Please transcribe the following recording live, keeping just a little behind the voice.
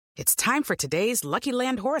It's time for today's Lucky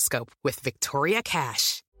Land horoscope with Victoria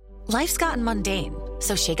Cash. Life's gotten mundane,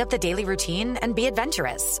 so shake up the daily routine and be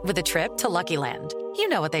adventurous with a trip to Lucky Land. You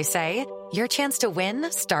know what they say, your chance to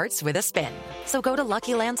win starts with a spin. So go to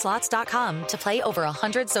LuckyLandSlots.com to play over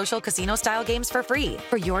 100 social casino-style games for free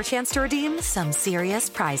for your chance to redeem some serious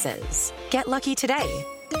prizes. Get lucky today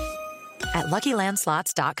at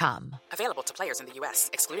LuckyLandSlots.com. Available to players in the U.S.,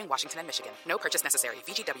 excluding Washington and Michigan. No purchase necessary.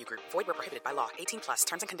 VGW Group. Void where prohibited by law. 18+.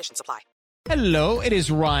 Terms and conditions apply. Hello, it is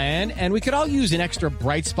Ryan, and we could all use an extra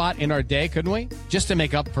bright spot in our day, couldn't we? Just to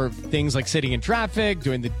make up for things like sitting in traffic,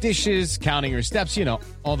 doing the dishes, counting your steps, you know,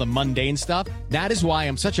 all the mundane stuff. That is why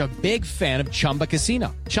I'm such a big fan of Chumba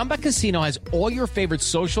Casino. Chumba Casino has all your favorite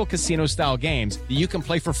social casino-style games that you can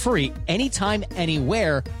play for free anytime,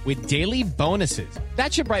 anywhere with daily bonuses.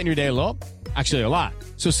 That should brighten your day a little. Actually, a lot.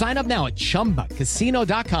 So sign up now at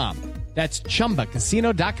ChumbaCasino.com. That's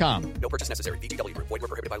ChumbaCasino.com. No purchase necessary. VGW Group. Void where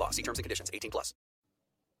prohibited by law. See terms and conditions. 18+.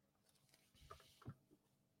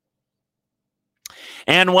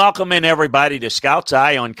 And welcome in, everybody, to Scout's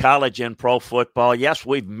Eye on College and Pro Football. Yes,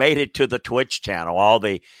 we've made it to the Twitch channel. All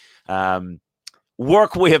the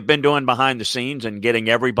work we have been doing behind the scenes and getting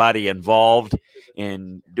everybody involved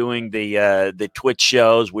in doing the Twitch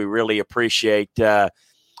shows. We really appreciate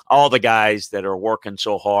all the guys that are working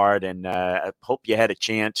so hard, and I hope you had a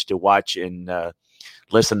chance to watch and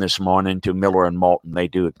listen this morning to Miller and Moulton. They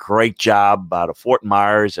do a great job out of Fort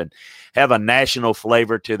Myers and have a national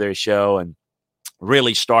flavor to their show and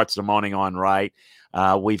really starts the morning on right.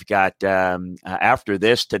 We've got after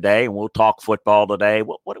this today, and we'll talk football today.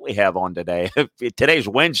 What do we have on today? Today's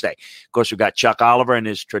Wednesday. Of course, we've got Chuck Oliver in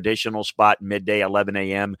his traditional spot, midday, 11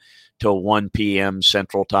 a.m. till 1 p.m.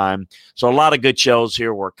 Central Time. So a lot of good shows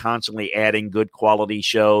here. We're constantly adding good quality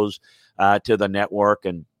shows to the network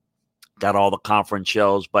and got all the conference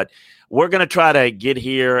shows. But we're going to try to get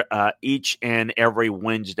here each and every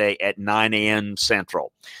Wednesday at 9 a.m.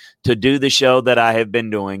 Central to do the show that I have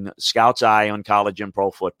been doing, Scout's Eye on College and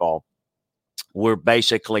Pro Football. We're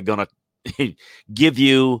basically going to give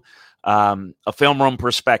you a film room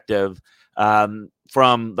perspective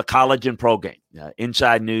from the college and pro game,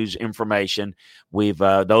 inside news information. We've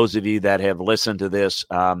those of you that have listened to this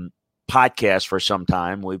podcast for some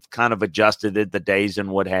time, we've kind of adjusted it, the days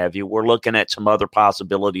and what have you. We're looking at some other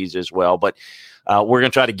possibilities as well, but we're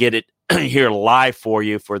going to try to get it here live for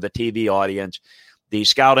you for the TV audience. The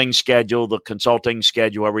scouting schedule, the consulting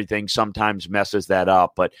schedule, everything sometimes messes that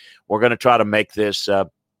up, but we're going to try to make this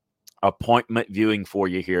appointment viewing for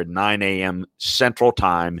you here, 9 a.m. Central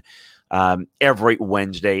Time, every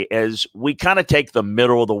Wednesday, as we kind of take the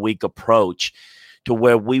middle of the week approach to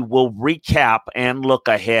where we will recap and look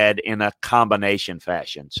ahead in a combination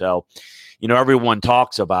fashion. So, you know, everyone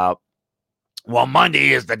talks about, well,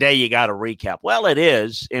 Monday is the day you got to recap. Well, it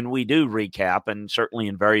is, and we do recap, and certainly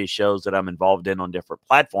in various shows that I'm involved in on different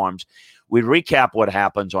platforms, we recap what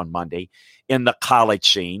happens on Monday in the college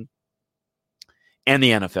scene and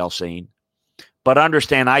the NFL scene. But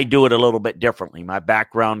understand, I do it a little bit differently. My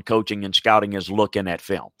background coaching and scouting is looking at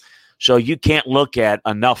film. So you can't look at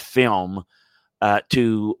enough film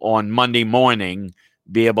to, on Monday morning,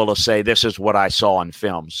 be able to say, this is what I saw on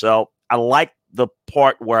film. So I like the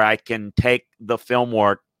part where I can take the film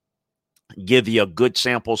work, give you a good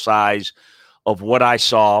sample size of what I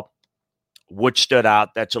saw, which stood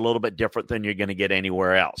out. That's a little bit different than you're going to get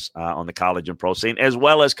anywhere else on the college and pro scene, as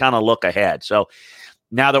well as kind of look ahead. So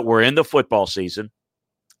now that we're in the football season,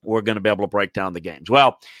 we're going to be able to break down the games.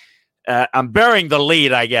 Well, I'm bearing the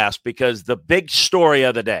lead, I guess, because the big story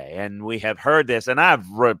of the day, and we have heard this, and I've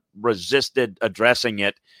resisted addressing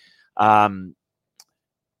it,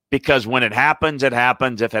 because when it happens, it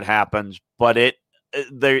happens if it happens. But it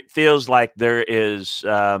feels like there is,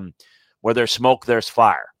 where there's smoke, there's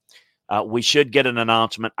fire. We should get an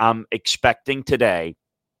announcement. I'm expecting today,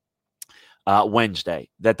 Wednesday,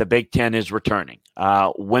 that the Big Ten is returning.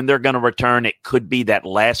 When they're going to return, it could be that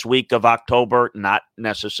last week of October, not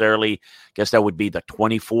necessarily. I guess that would be the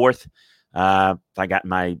 24th. If I got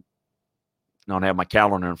don't have my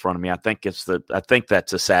calendar in front of me. I think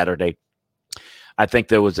that's a Saturday. I think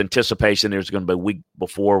there was anticipation there's going to be a week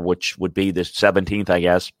before, which would be the 17th, I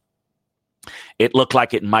guess. It looked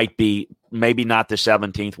like it might be maybe not the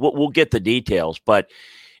 17th. We'll get the details, but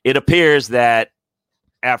it appears that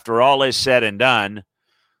after all is said and done,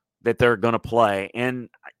 that they're going to play. And,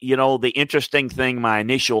 you know, the interesting thing, my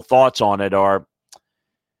initial thoughts on it are,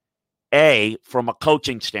 from a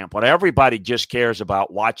coaching standpoint, everybody just cares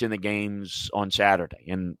about watching the games on Saturday.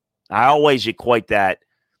 And I always equate that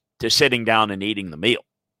to sitting down and eating the meal.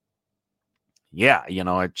 Yeah, you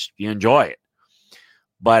know, you enjoy it.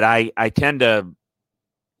 But I tend to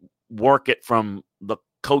work it from the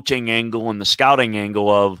coaching angle and the scouting angle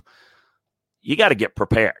of you got to get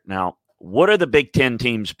prepared. Now, what are the Big Ten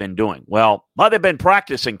teams been doing? Well, they've been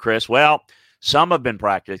practicing, Chris. Well, some have been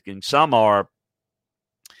practicing. Some are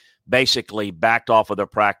basically backed off of their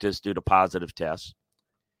practice due to positive tests.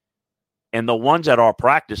 And the ones that are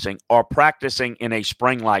practicing in a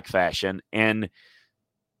spring-like fashion and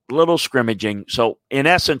little scrimmaging. So, in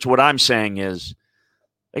essence, what I'm saying is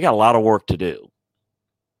they got a lot of work to do.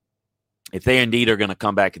 If they indeed are going to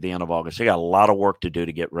come back at the end of August, they got a lot of work to do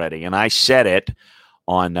to get ready. And I said it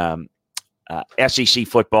on SEC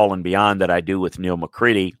Football and Beyond that I do with Neil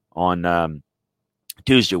McCready on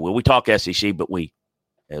Tuesday. Well, we talk SEC, but we,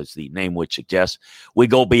 as the name would suggest, we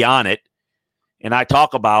go beyond it. And I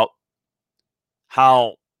talk about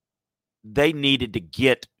how they needed to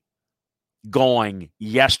get going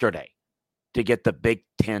yesterday to get the Big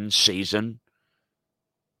Ten season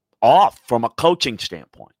off from a coaching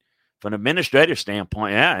standpoint. From an administrative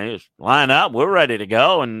standpoint, yeah, just line up, we're ready to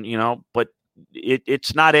go. And, but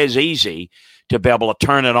it's not as easy to be able to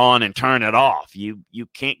turn it on and turn it off. You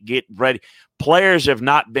can't get ready. Players have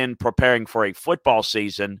not been preparing for a football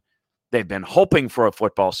season. They've been hoping for a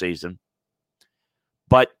football season.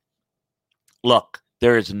 But look,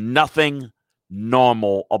 there is nothing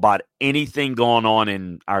normal about anything going on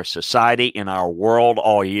in our society, in our world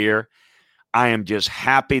all year. I am just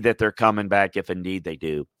happy that they're coming back if indeed they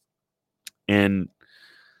do. And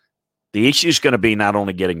the issue is going to be not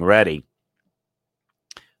only getting ready,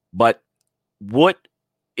 but what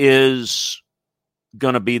is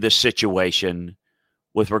going to be the situation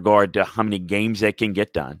with regard to how many games they can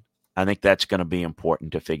get done. I think that's going to be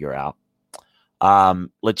important to figure out.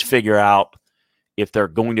 Let's figure out if they're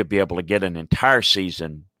going to be able to get an entire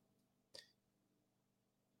season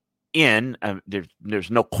in.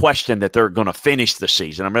 There's no question that they're going to finish the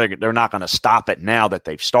season. I mean, they're not going to stop it now that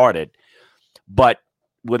they've started. But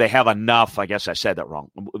will they have enough? I guess I said that wrong.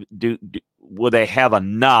 Will they have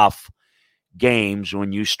enough games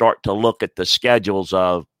when you start to look at the schedules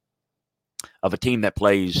of a team that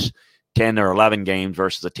plays 10 or 11 games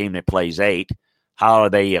versus a team that plays 8? How do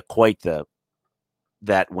they equate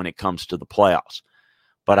that when it comes to the playoffs?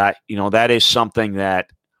 But that is something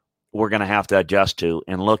that we're going to have to adjust to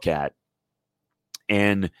and look at.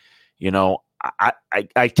 And,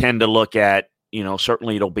 I tend to look at,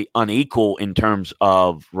 certainly it'll be unequal in terms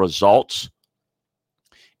of results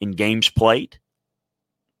in games played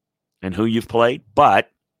and who you've played. But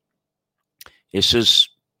this is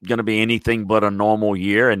going to be anything but a normal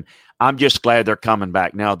year. And I'm just glad they're coming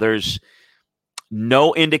back. Now, there's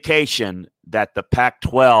no indication that the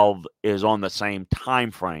Pac-12 is on the same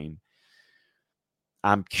time frame.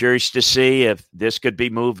 I'm curious to see if this could be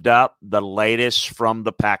moved up. The latest from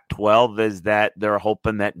the Pac-12 is that they're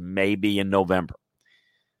hoping that maybe in November.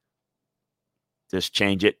 Just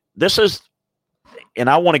change it. And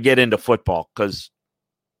I want to get into football because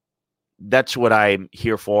that's what I'm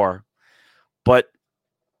here for. But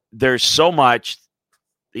there's so much,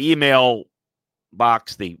 the email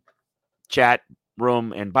box, the chat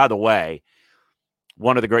room. And by the way,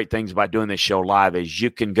 one of the great things about doing this show live is you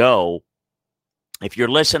can go, if you're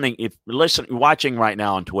watching right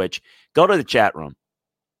now on Twitch, go to the chat room,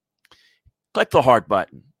 click the heart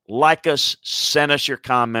button, like us, send us your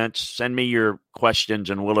comments, send me your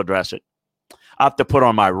questions, and we'll address it. I have to put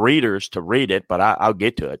on my readers to read it, but I'll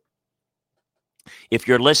get to it. If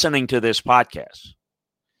you're listening to this podcast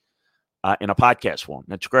in a podcast form,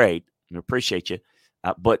 that's great. I appreciate you.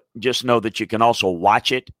 But just know that you can also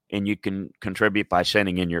watch it, and you can contribute by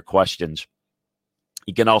sending in your questions.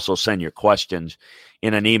 You can also send your questions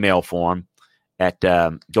in an email form at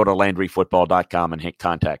go to LandryFootball.com and hit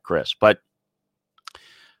contact Chris. But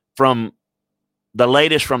from the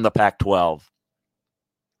latest from the Pac-12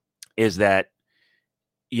 is that,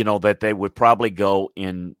 that they would probably go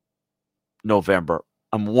in November.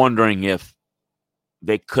 I'm wondering if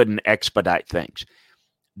they couldn't expedite things.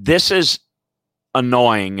 This is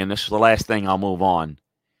annoying, and this is the last thing I'll move on,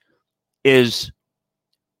 is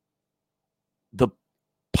the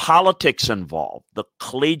politics involved, the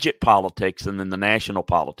collegiate politics and then the national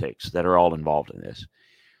politics that are all involved in this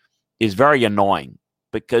is very annoying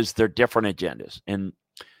because they're different agendas. And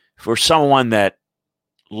for someone that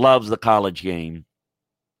loves the college game,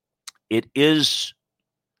 it is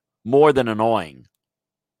more than annoying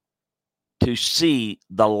to see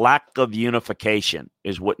the lack of unification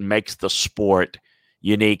is what makes the sport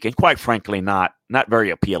unique and quite frankly not very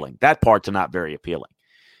appealing. That part's not very appealing.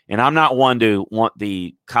 And I'm not one to want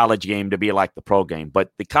the college game to be like the pro game,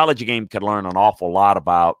 but the college game could learn an awful lot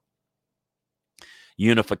about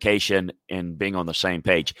unification and being on the same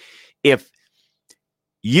page. If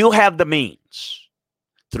you have the means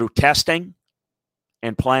through testing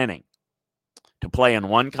and planning to play in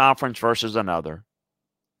one conference versus another.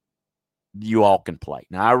 You all can play.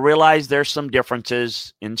 Now, I realize there's some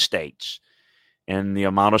differences in states and the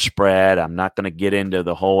amount of spread. I'm not going to get into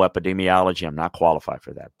the whole epidemiology. I'm not qualified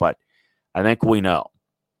for that. But I think we know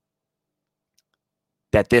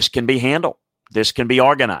that this can be handled. This can be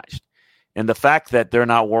organized. And the fact that they're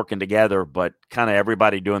not working together, but kind of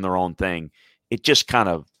everybody doing their own thing, it just kind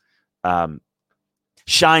of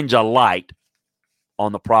shines a light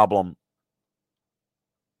on the problem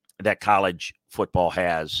that college football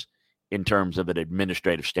has in terms of an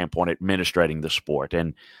administrative standpoint, administrating the sport.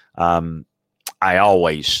 And I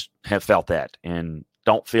always have felt that and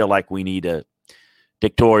don't feel like we need a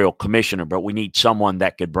dictatorial commissioner, but we need someone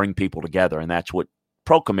that could bring people together. And that's what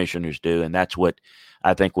pro commissioners do. And that's what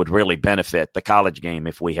I think would really benefit the college game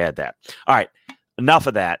if we had that. All right, enough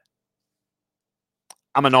of that.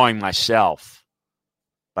 I'm annoying myself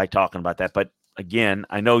by talking about that. But again,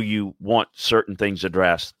 I know you want certain things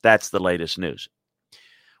addressed. That's the latest news.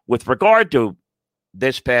 With regard to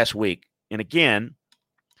this past week, and again,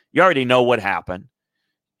 you already know what happened,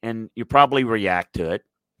 and you probably react to it.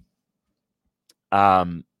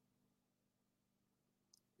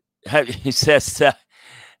 He says,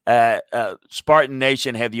 Spartan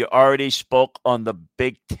Nation, have you already spoke on the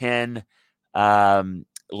Big Ten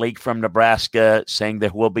leak from Nebraska saying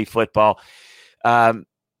there will be football?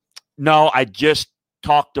 No, I just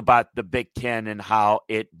talked about the Big Ten and how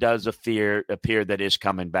it does appear that is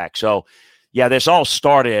coming back. So, yeah, this all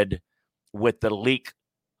started with the leak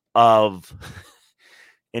of,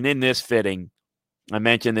 and in this fitting, I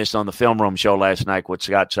mentioned this on the Film Room show last night with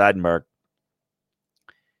Scott Seidenberg.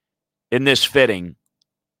 In this fitting,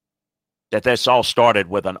 that this all started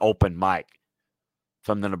with an open mic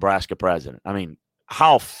from the Nebraska president. I mean,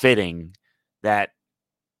 how fitting that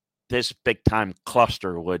this big-time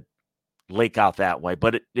cluster would leak out that way.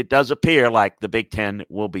 But it does appear like the Big Ten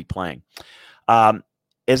will be playing.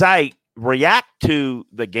 As I react to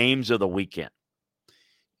the games of the weekend,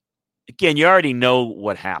 again, you already know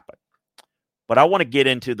what happened. But I want to get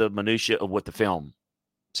into the minutia of what the film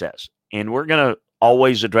says. And we're going to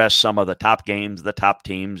always address some of the top games, the top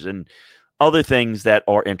teams, and other things that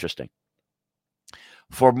are interesting.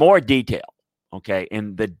 For more detail, okay,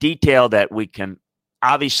 and the detail that we can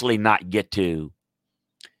obviously not get to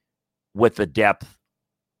with the depth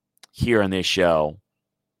here in this show,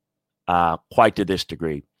 quite to this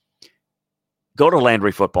degree, go to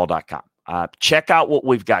LandryFootball.com. Check out what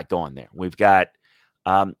we've got going there. We've got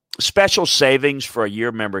special savings for a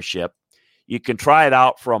year membership. You can try it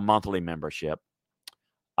out for a monthly membership.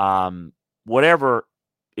 Whatever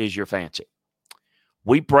is your fancy.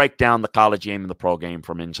 We break down the college game and the pro game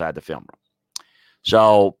from inside the film room.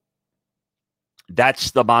 So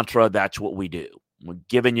that's the mantra. That's what we do. We're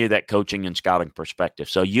giving you that coaching and scouting perspective.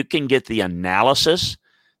 So you can get the analysis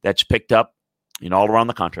that's picked up all around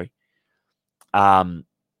the country,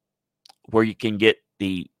 where you can get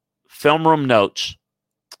the film room notes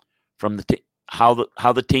from how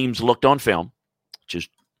the teams looked on film, which is,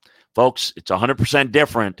 folks, it's 100%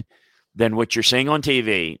 different than what you're seeing on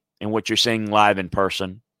TV and what you're seeing live in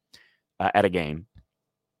person at a game.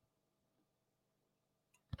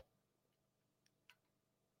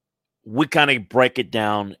 We kind of break it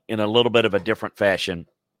down in a little bit of a different fashion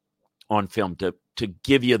on film to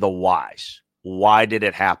give you the whys. Why did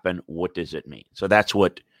it happen? What does it mean? So that's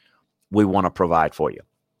what we want to provide for you.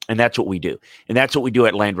 And that's what we do. And that's what we do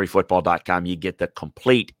at LandryFootball.com. You get the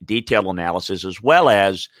complete detailed analysis as well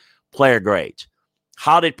as player grades.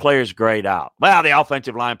 How did players grade out? Well, the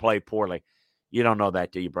offensive line played poorly. You don't know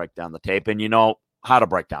that till you break down the tape, and you know how to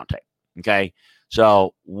break down tape, okay?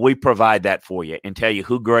 So we provide that for you and tell you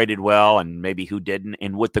who graded well and maybe who didn't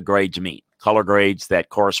and what the grades mean, color grades that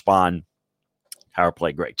correspond power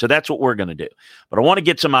play grade. So that's what we're going to do. But I want to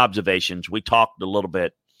get some observations. We talked a little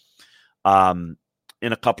bit in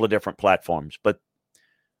a couple of different platforms, but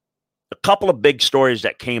a couple of big stories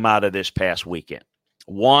that came out of this past weekend.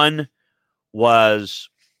 One was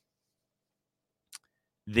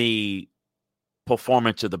the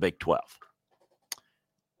performance of the Big 12.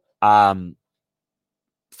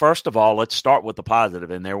 First of all, let's start with the positive,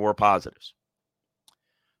 and there were positives.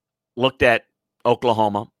 Looked at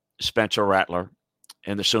Oklahoma, Spencer Rattler,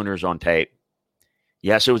 and the Sooners on tape.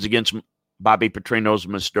 Yes, it was against Bobby Petrino's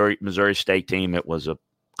Missouri State team. It was a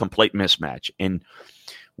complete mismatch. And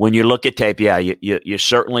when you look at tape, yeah, you're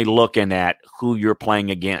certainly looking at who you're playing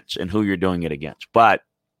against and who you're doing it against. But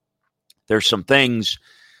there's some things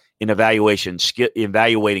in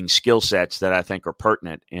evaluating skill sets that I think are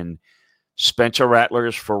pertinent. And Spencer Rattler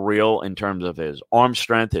is for real in terms of his arm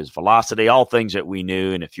strength, his velocity, all things that we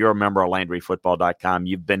knew. And if you're a member of LandryFootball.com,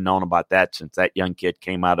 you've been known about that since that young kid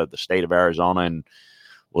came out of the state of Arizona and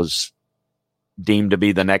was deemed to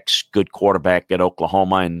be the next good quarterback at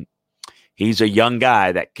Oklahoma. And he's a young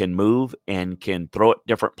guy that can move and can throw at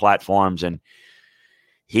different platforms, and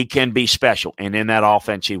he can be special. And in that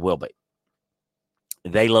offense, he will be.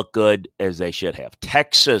 They look good, as they should have.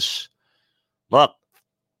 Texas, look,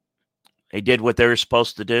 they did what they were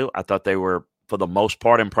supposed to do. I thought they were, for the most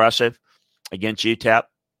part, impressive against UTEP.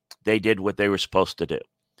 They did what they were supposed to do.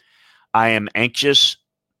 I am anxious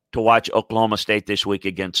to watch Oklahoma State this week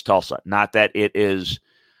against Tulsa. Not that it is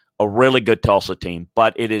a really good Tulsa team,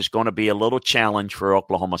 but it is going to be a little challenge for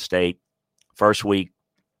Oklahoma State first week.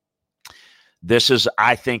 This is,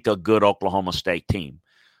 I think, a good Oklahoma State team.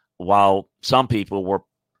 While some people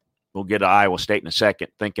we'll get to Iowa State in a second,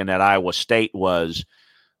 thinking that Iowa State was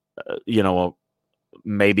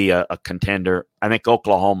maybe a contender. I think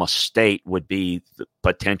Oklahoma State would be the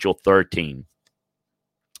potential third team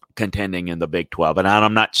contending in the Big 12. And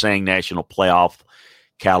I'm not saying national playoff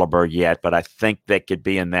caliber yet, but I think they could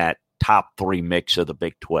be in that top three mix of the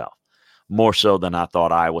Big 12, more so than I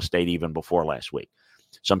thought Iowa State even before last week.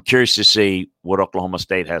 So I'm curious to see what Oklahoma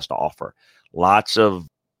State has to offer. Lots of,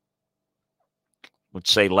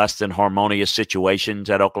 let's say, less than harmonious situations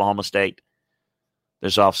at Oklahoma State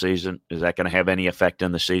this offseason. Is that going to have any effect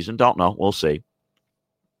in the season? Don't know. We'll see.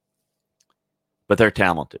 But they're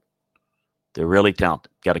talented. They're really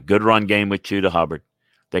talented. Got a good run game with Chuda Hubbard.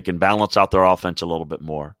 They can balance out their offense a little bit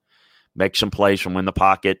more. Make some plays from in the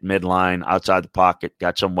pocket, midline, outside the pocket.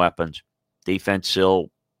 Got some weapons. Defense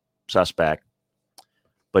still suspect,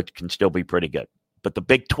 but can still be pretty good. But the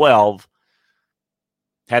Big 12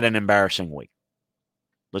 had an embarrassing week.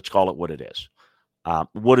 Let's call it what it is.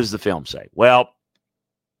 What does the film say? Well,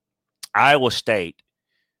 Iowa State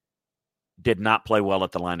did not play well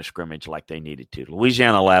at the line of scrimmage like they needed to.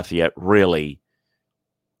 Louisiana Lafayette really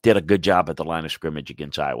did a good job at the line of scrimmage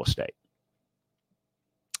against Iowa State.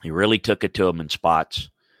 He really took it to them in spots,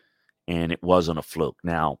 and it wasn't a fluke.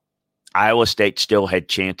 Now, Iowa State still had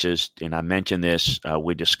chances, and I mentioned this.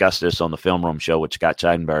 We discussed this on the Film Room Show with Scott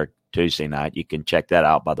Seidenberg Tuesday night. You can check that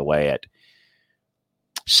out, by the way, at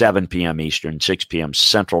 7 p.m. Eastern, 6 p.m.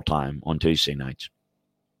 Central Time on Tuesday nights.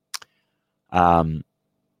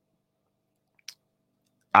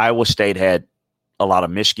 Iowa State had a lot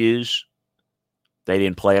of miscues. They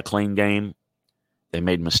didn't play a clean game. They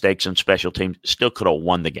made mistakes in special teams. Still could have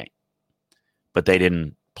won the game, but they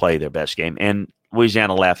didn't play their best game. And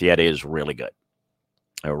Louisiana Lafayette is really good.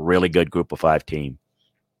 A really good group of five team.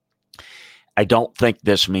 I don't think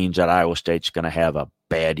this means that Iowa State's going to have a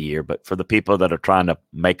bad year, but for the people that are trying to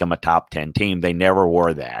make them a top 10 team, they never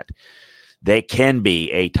were that. They can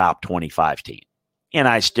be a top 25 team. And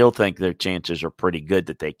I still think their chances are pretty good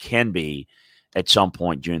that they can be at some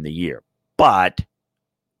point during the year. But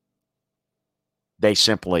they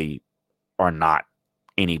simply are not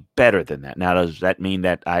any better than that. Now, does that mean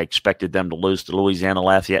that I expected them to lose to Louisiana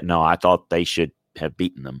Lafayette? No, I thought they should have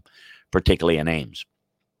beaten them, particularly in Ames.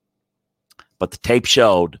 But the tape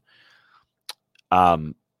showed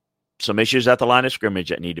some issues at the line of scrimmage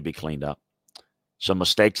that need to be cleaned up. Some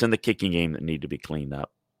mistakes in the kicking game that need to be cleaned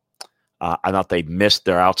up. I thought they missed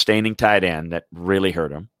their outstanding tight end that really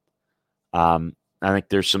hurt them. I think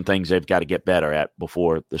there's some things they've got to get better at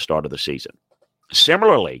before the start of the season.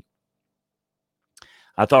 Similarly,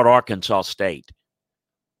 I thought Arkansas State,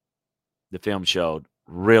 the film showed,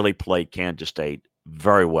 really played Kansas State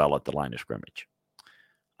very well at the line of scrimmage.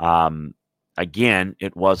 Again,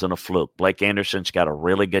 it wasn't a fluke. Blake Anderson's got a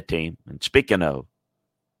really good team. And speaking of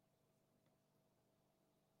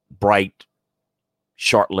bright,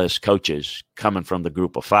 short-list coaches coming from the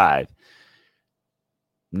group of five,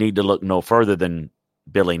 need to look no further than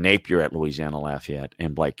Billy Napier at Louisiana Lafayette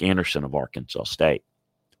and Blake Anderson of Arkansas State.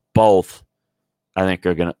 Both, I think,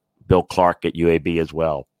 are going to – Bill Clark at UAB as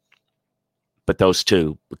well. But those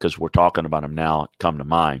two, because we're talking about them now, come to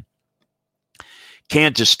mind.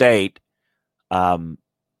 Kansas State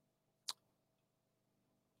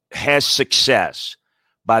has success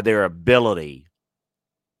by their ability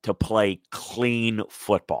to play clean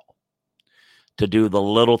football, to do the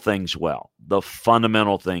little things well, the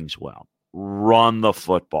fundamental things well, run the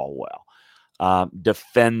football well,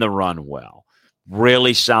 defend the run well,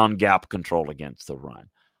 really sound gap control against the run.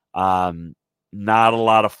 Not a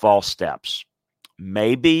lot of false steps,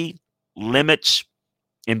 maybe limits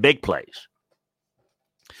in big plays,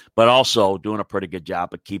 but also doing a pretty good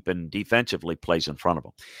job of keeping defensively plays in front of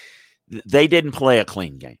them. They didn't play a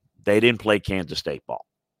clean game. They didn't play Kansas State ball.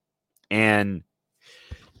 And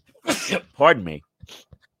pardon me,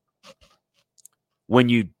 when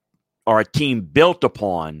you are a team built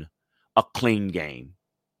upon a clean game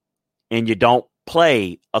and you don't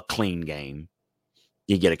play a clean game,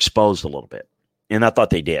 you get exposed a little bit. And I thought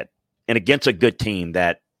they did. And against a good team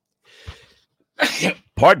that,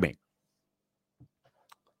 pardon me,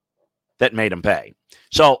 that made them pay.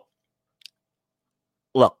 So,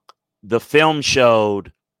 look, the film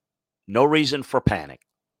showed no reason for panic,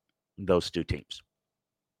 those two teams.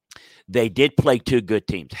 They did play two good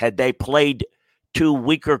teams. Had they played two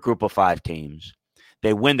weaker group of five teams,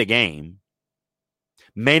 they win the game.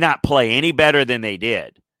 May not play any better than they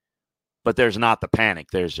did, but there's not the panic.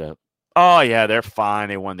 There's a, oh, yeah, they're fine.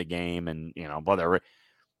 They won the game. And, you know, but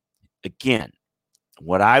again,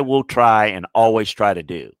 what I will try and always try to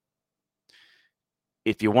do,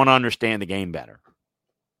 if you want to understand the game better,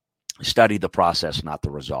 study the process, not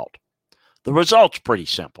the result. The result's pretty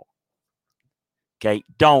simple. Okay?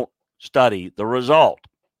 Don't study the result.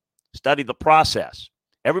 Study the process.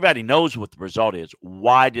 Everybody knows what the result is.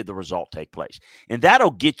 Why did the result take place? And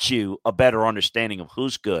that'll get you a better understanding of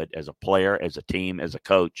who's good as a player, as a team, as a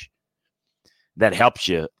coach. That helps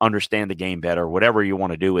you understand the game better, whatever you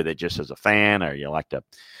want to do with it, just as a fan, or you like to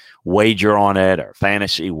wager on it, or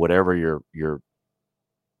fantasy, whatever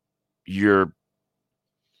your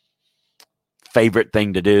favorite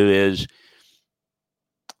thing to do is.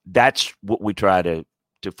 That's what we try to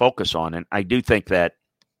focus on. And I do think that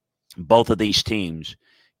both of these teams,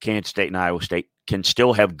 Kansas State and Iowa State, can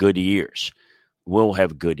still have good years, will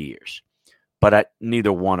have good years. But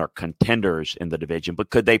neither one are contenders in the division.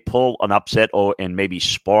 But could they pull an upset and maybe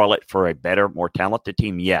spoil it for a better, more talented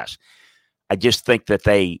team? Yes. I just think that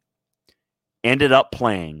they ended up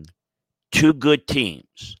playing two good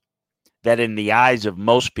teams that in the eyes of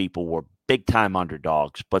most people were big-time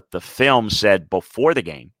underdogs. But the film said before the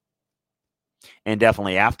game and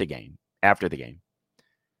definitely after the game,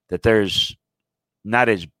 that there's not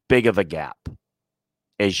as big of a gap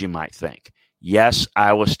as you might think. Yes,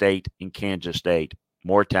 Iowa State and Kansas State,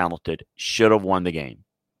 more talented, should have won the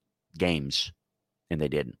games, and they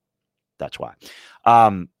didn't. That's why.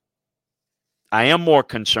 I am more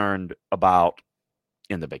concerned about,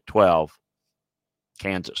 in the Big 12,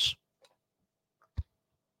 Kansas.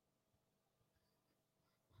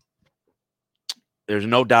 There's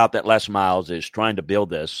no doubt that Les Miles is trying to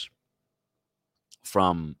build this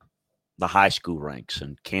from the high school ranks,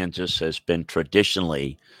 and Kansas has been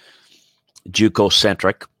traditionally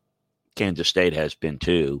JUCO-centric. Kansas State has been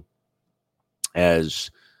too, as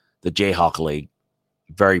the Jayhawk League,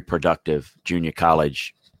 very productive junior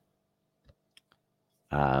college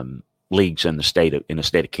leagues in the state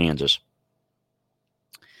of Kansas.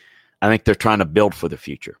 I think they're trying to build for the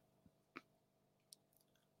future.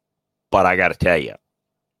 But I got to tell you,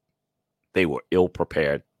 they were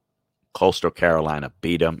ill-prepared. Coastal Carolina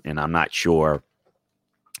beat them, and I'm not sure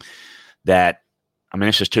that – I mean,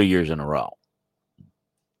 this is 2 years in a row.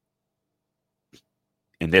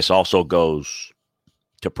 And this also goes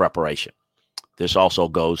to preparation. This also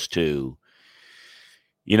goes to,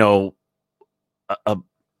 you know, an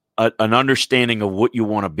understanding of what you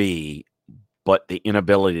want to be, but the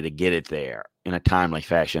inability to get it there in a timely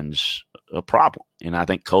fashion's a problem. And I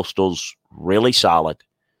think Coastal's really solid.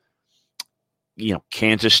 You know,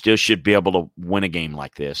 Kansas still should be able to win a game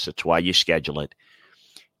like this. That's why you schedule it.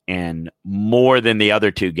 And more than the other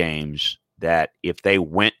two games, that if they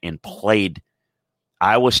went and played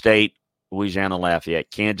Iowa State, Louisiana Lafayette,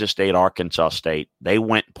 Kansas State, Arkansas State, they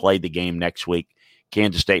went and played the game next week,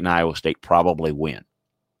 Kansas State and Iowa State probably win.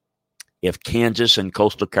 If Kansas and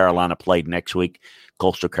Coastal Carolina played next week,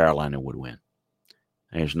 Coastal Carolina would win.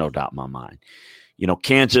 There's no doubt in my mind. You know,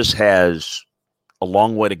 Kansas has a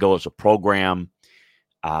long way to go as a program.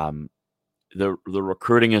 The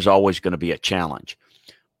recruiting is always going to be a challenge.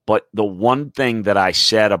 But the one thing that I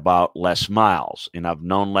said about Les Miles, and I've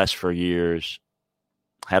known Les for years,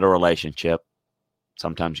 had a relationship,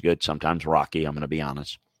 sometimes good, sometimes rocky, I'm going to be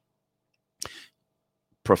honest,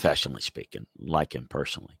 professionally speaking, like him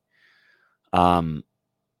personally.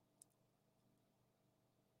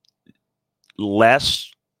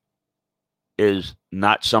 Les is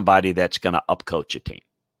not somebody that's going to upcoach a team.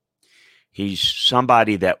 He's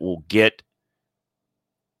somebody that will get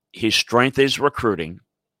 – his strength is recruiting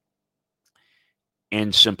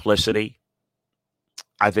and simplicity.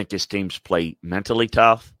 I think his teams play mentally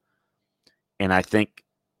tough. And I think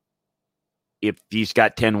if he's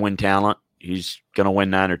got 10-win talent, he's going to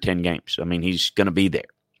win 9 or 10 games. I mean, he's going to be there.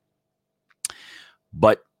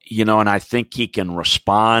 But, you know, and I think he can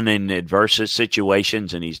respond in adverse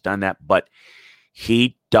situations, and he's done that. But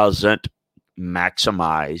he doesn't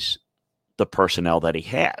maximize the personnel that he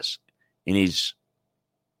has. And he's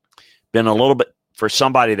been a little bit, for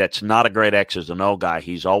somebody that's not a great X's and O guy,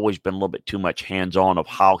 he's always been a little bit too much hands-on of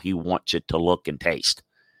how he wants it to look and taste.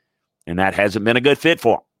 And that hasn't been a good fit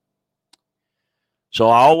for him. So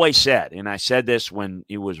I always said, and I said this when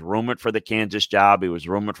he was rumored for the Kansas job, he was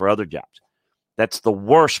rumored for other jobs. That's the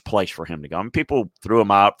worst place for him to go. I mean, people threw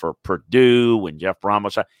him out for Purdue and Jeff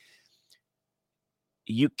Ramos.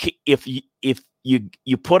 If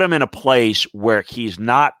you put him in a place where he's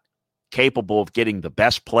not capable of getting the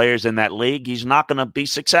best players in that league, he's not going to be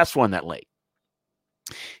successful in that league.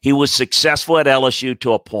 He was successful at LSU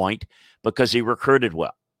to a point because he recruited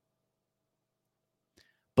well,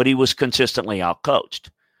 but he was consistently outcoached.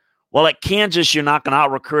 Well, at Kansas, you're not going to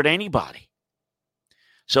out-recruit anybody.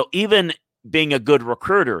 So even being a good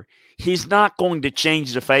recruiter, he's not going to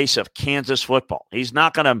change the face of Kansas football. He's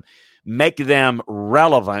not going to make them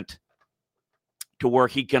relevant to where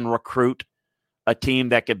he can recruit a team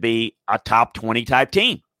that could be a top 20 type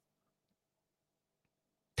team,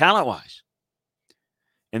 talent-wise.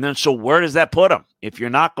 And then, so where does that put him? If you're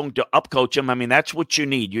not going to upcoach him, I mean, that's what you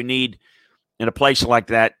need. You need, in a place like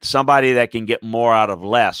that, somebody that can get more out of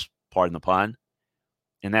less, pardon the pun,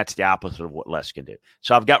 and that's the opposite of what Les can do.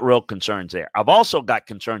 So I've got real concerns there. I've also got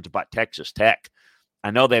concerns about Texas Tech. I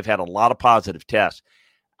know they've had a lot of positive tests.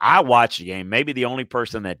 I watched the game, maybe the only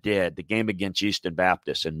person that did, the game against Houston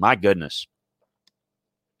Baptist, and my goodness,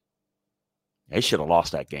 they should have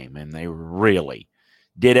lost that game, and they really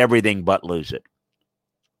did everything but lose it.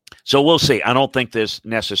 So we'll see. I don't think this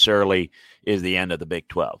necessarily is the end of the Big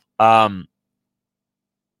 12. I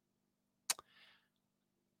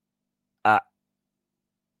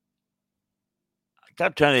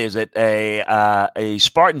got to tell you, is it a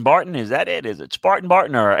Spartan Barton? Is that it? Is it Spartan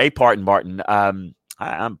Barton or a Parton Barton? I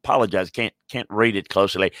apologize. Can't read it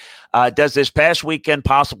closely. Does this past weekend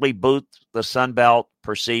possibly boost the Sun Belt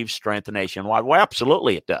perceived strength nationwide? Well,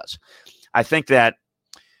 absolutely it does. I think that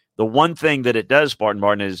the one thing that it does, Spartan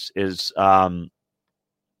Barton, is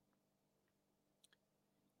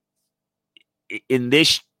in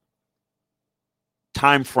this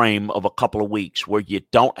time frame of a couple of weeks where you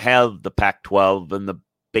don't have the Pac-12 and the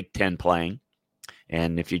Big Ten playing,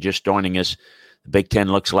 and if you're just joining us, the Big Ten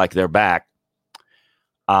looks like they're back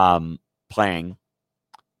playing.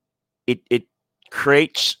 It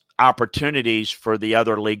creates opportunities for the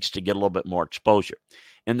other leagues to get a little bit more exposure.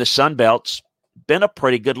 And the Sun Belt's been a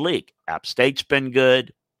pretty good league. App State's been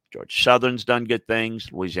good. Georgia Southern's done good things.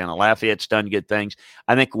 Louisiana Lafayette's done good things.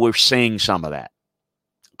 I think we're seeing some of that.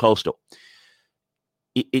 Coastal.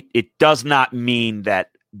 It does not mean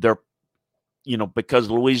that they're, because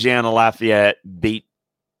Louisiana Lafayette beat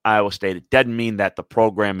Iowa State, it doesn't mean that the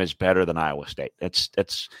program is better than Iowa State.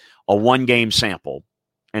 It's a one-game sample,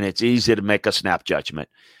 and it's easy to make a snap judgment.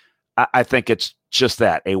 I think it's just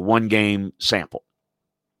that, a one-game sample.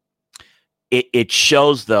 It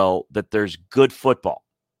shows, though, that there's good football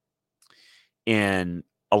in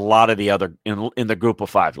a lot of the other, in the group of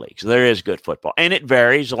five leagues. There is good football. And it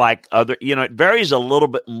varies like other, it varies a little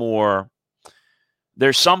bit more.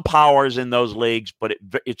 There's some powers in those leagues, but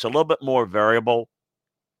it's a little bit more variable.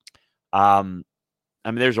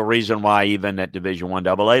 There's a reason why even at Division I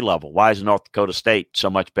AA level, why is North Dakota State so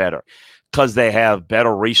much better? Because they have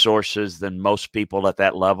better resources than most people at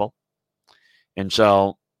that level. And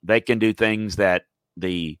so they can do things that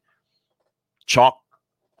the chalk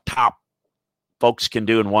top folks can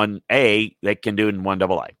do in 1A, they can do in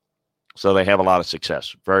 1AA. So they have a lot of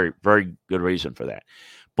success. Very, very good reason for that.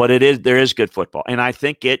 But there is good football. And I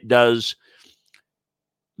think it does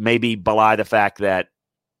maybe belie the fact that,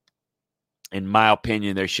 in my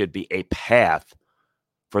opinion, there should be a path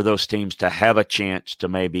for those teams to have a chance to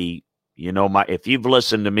maybe, if you've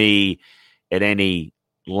listened to me at any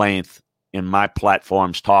length in my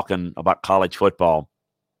platforms talking about college football,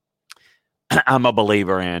 I'm a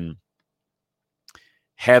believer in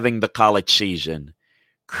having the college season,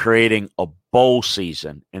 creating a bowl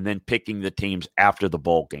season, and then picking the teams after the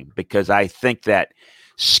bowl game. Because I think that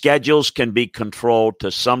schedules can be controlled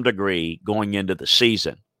to some degree going into the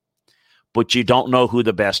season, but you don't know who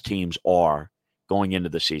the best teams are going into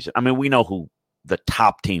the season. I mean, we know who the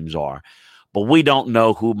top teams are, but we don't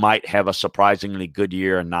know who might have a surprisingly good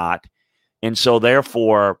year or not. And so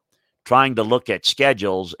therefore, trying to look at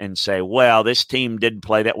schedules and say, well, this team didn't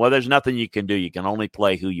play that. Well, there's nothing you can do. You can only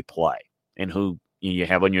play who you play and who you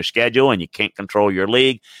have on your schedule, and you can't control your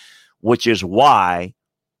league, which is why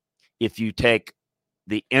if you take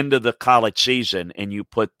the end of the college season and you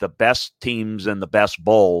put the best teams in the best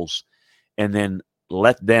bowls and then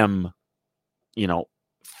let them,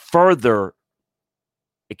 further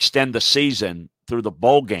extend the season through the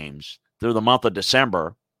bowl games, through the month of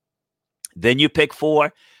December, then you pick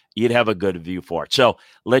 4, you'd have a good view for it. So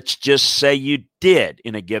let's just say you did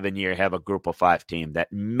in a given year have a group of 5 team that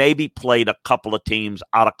maybe played a couple of teams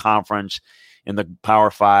out of conference in the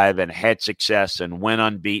Power 5 and had success and went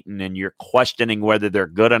unbeaten, and you're questioning whether they're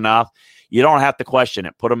good enough. You don't have to question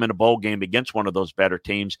it. Put them in a bowl game against one of those better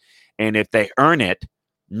teams. And if they earn it,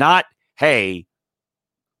 not, hey,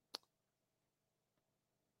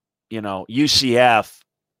 UCF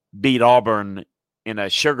beat Auburn in a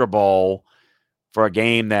Sugar Bowl for a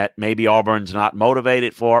game that maybe Auburn's not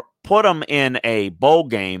motivated for. Put them in a bowl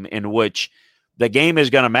game in which the game is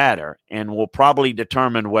going to matter and will probably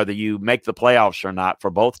determine whether you make the playoffs or not for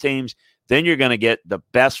both teams. Then you're going to get the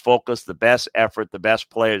best focus, the best effort, the best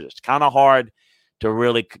players. It's kind of hard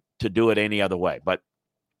to do it any other way. But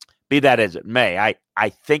be that as it may, I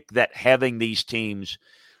think that having these teams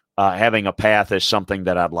having a path is something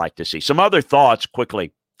that I'd like to see. Some other thoughts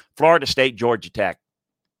quickly. Florida State, Georgia Tech.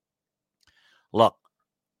 Look,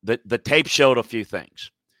 the tape showed a few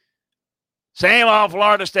things. Same old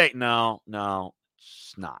Florida State. No,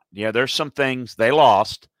 it's not. Yeah, there's some things. They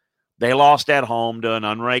lost. They lost at home to an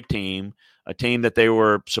unranked team, a team that they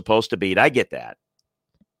were supposed to beat. I get that.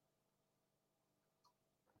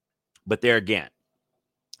 But there again,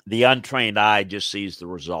 the untrained eye just sees the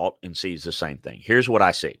result and sees the same thing. Here's what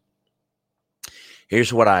I see.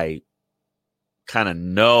 Here's what I kind of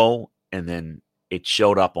know, and then it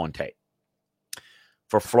showed up on tape.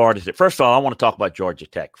 For Florida State. First of all, I want to talk about Georgia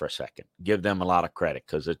Tech for a second. Give them a lot of credit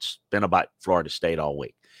because it's been about Florida State all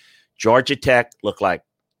week. Georgia Tech looked like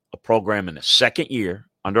a program in the second year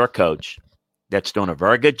under a coach that's doing a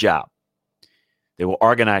very good job. They were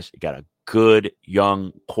organized. They got a good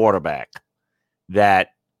young quarterback that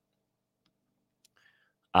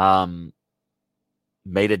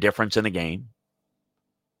made a difference in the game,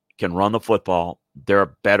 can run the football. They're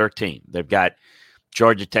a better team. They've got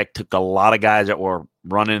Georgia Tech took a lot of guys that were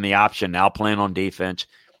running the option, now playing on defense.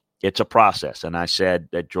 It's a process. And I said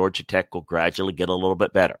that Georgia Tech will gradually get a little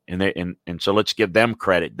bit better. And so let's give them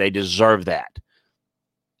credit. They deserve that.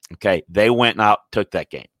 Okay, they went out, took that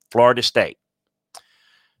game. Florida State.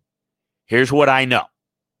 Here's what I know.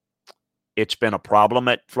 It's been a problem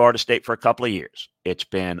at Florida State for a couple of years. It's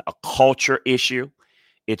been a culture issue.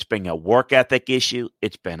 It's been a work ethic issue.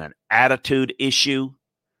 It's been an attitude issue.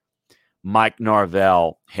 Mike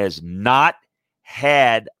Norvell has not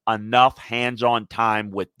had enough hands-on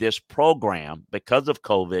time with this program because of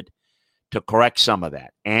COVID to correct some of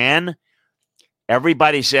that. And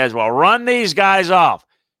everybody says, well, run these guys off.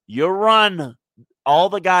 You run all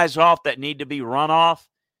the guys off that need to be run off,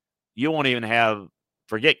 you won't even have,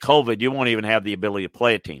 forget COVID, you won't even have the ability to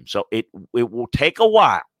play a team. So it will take a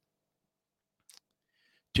while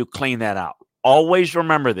to clean that out. Always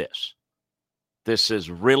remember this. This is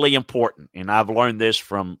really important, and I've learned this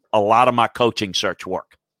from a lot of my coaching search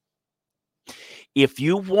work. If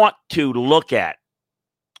you want to look at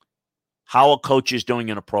how a coach is doing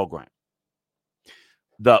in a program,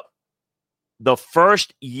 the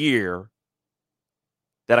first year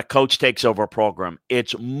that a coach takes over a program,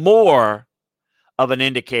 it's more of an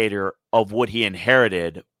indicator of what he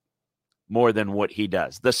inherited more than what he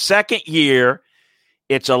does. The second year,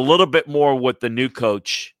 it's a little bit more what the new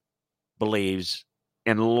coach believes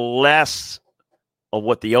and less of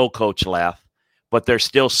what the old coach left, but there's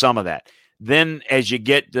still some of that. Then as you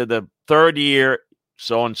get to the third year,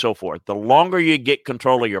 so on and so forth, the longer you get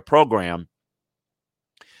control of your program,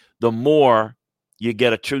 the more you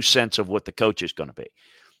get a true sense of what the coach is going to be.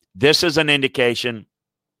 This is an indication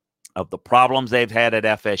of the problems they've had at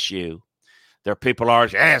FSU. There are people who are,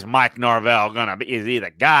 is Mike Norvell going to be? Is he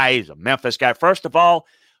the guy? He's a Memphis guy. First of all,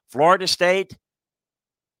 Florida State,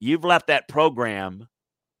 you've left that program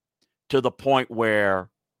to the point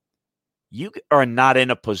where you are not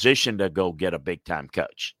in a position to go get a big-time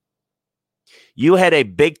coach. You had a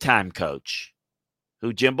big-time coach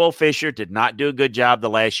who Jimbo Fisher did not do a good job the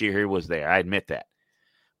last year he was there. I admit that.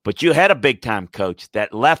 But you had a big-time coach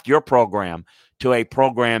that left your program to a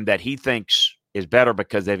program that he thinks is better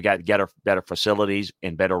because they've got better facilities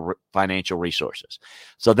and better financial resources.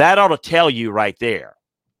 So that ought to tell you right there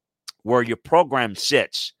where your program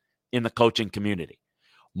sits in the coaching community.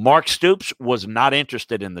 Mark Stoops was not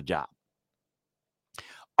interested in the job.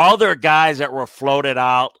 Other guys that were floated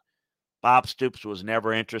out, Bob Stoops was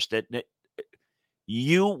never interested in it.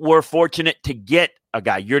 You were fortunate to get a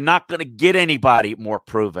guy. You're not going to get anybody more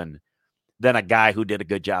proven than a guy who did a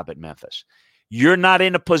good job at Memphis. You're not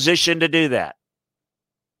in a position to do that.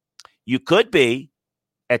 You could be.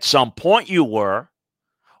 At some point you were.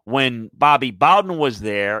 When Bobby Bowden was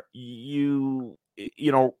there, you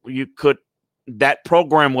could that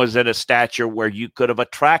program was at a stature where you could have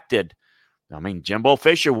attracted. I mean, Jimbo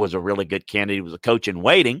Fisher was a really good candidate. He was a coach in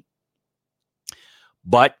waiting,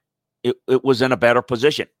 but it was in a better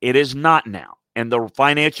position. It is not now. And the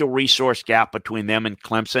financial resource gap between them and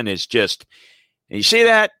Clemson is just, you see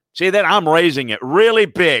that? See that? I'm raising it. Really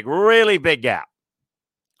big gap.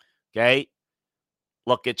 Okay?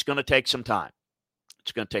 Look, it's going to take some time.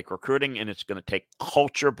 It's going to take recruiting, and it's going to take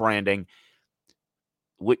culture branding.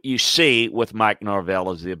 What you see with Mike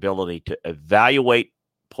Norvell is the ability to evaluate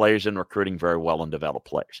players in recruiting very well and develop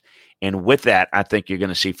players. And with that, I think you're going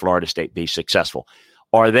to see Florida State be successful.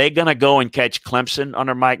 Are they going to go and catch Clemson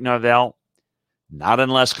under Mike Norvell? Not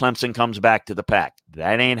unless Clemson comes back to the pack.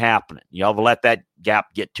 That ain't happening. You'll let that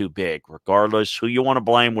gap get too big, regardless who you want to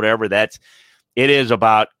blame, whatever. It is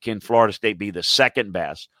about, can Florida State be the second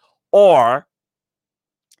best or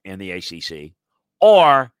in the ACC,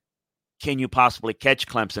 or can you possibly catch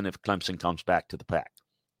Clemson if Clemson comes back to the pack?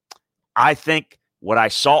 I think what I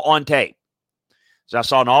saw on tape is I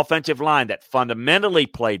saw an offensive line that fundamentally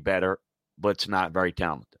played better, but it's not very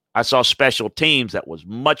talented. I saw special teams that was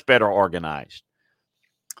much better organized,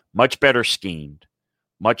 much better schemed,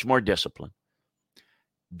 much more disciplined.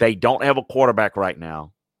 They don't have a quarterback right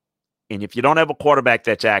now. And if you don't have a quarterback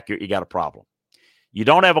that's accurate, you got a problem. You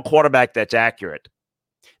don't have a quarterback that's accurate,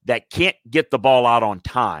 that can't get the ball out on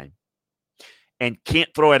time and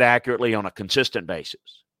can't throw it accurately on a consistent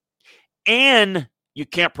basis, and you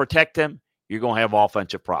can't protect him, you're going to have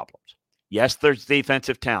offensive problems. Yes, there's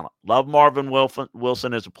defensive talent. Love Marvin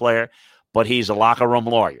Wilson as a player, but he's a locker room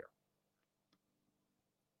lawyer.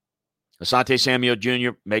 Asante Samuel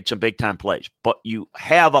Jr. made some big-time plays, but you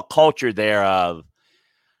have a culture there of,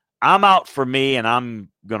 I'm out for me, and I'm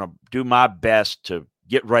going to do my best to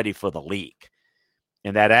get ready for the league.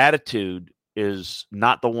 And that attitude is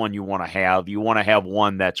not the one you want to have. You want to have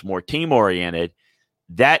one that's more team-oriented.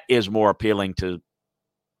 That is more appealing to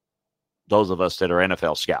those of us that are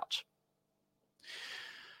NFL scouts.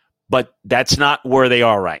 But that's not where they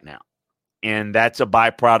are right now. And that's a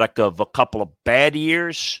byproduct of a couple of bad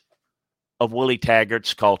years of Willie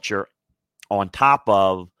Taggart's culture on top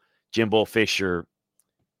of Jimbo Fisher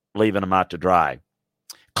leaving them out to dry.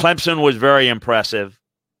 Clemson was very impressive.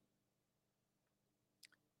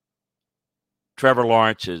 Trevor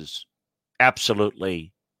Lawrence is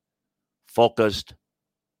absolutely focused.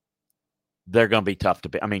 They're going to be tough to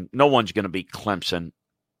beat. I mean, no one's going to beat Clemson.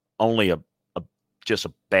 Only just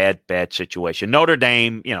a bad situation. Notre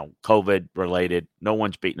Dame, COVID related. No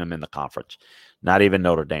one's beating them in the conference. Not even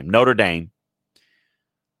Notre Dame. Notre Dame.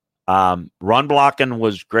 Run blocking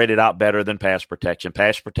was graded out better than pass protection.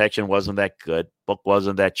 Pass protection wasn't that good. Book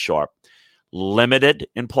wasn't that sharp. Limited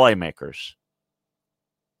in playmakers.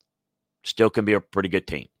 Still can be a pretty good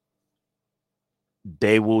team.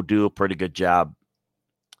 They will do a pretty good job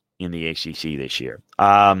in the ACC this year.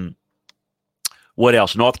 What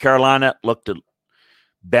else? North Carolina looked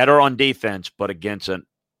better on defense, but against an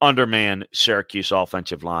undermanned Syracuse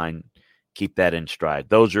offensive line. Keep that in stride.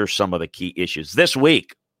 Those are some of the key issues. This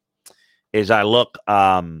week, as I look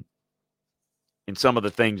in some of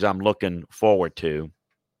the things I'm looking forward to,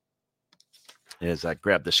 as I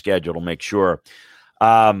grab the schedule to make sure.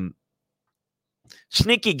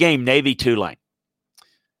 Sneaky game, Navy Tulane.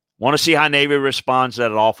 Want to see how Navy responds to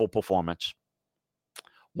that awful performance.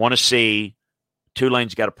 Want to see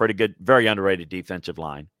Tulane's got a pretty good, very underrated defensive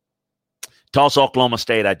line. Tulsa, Oklahoma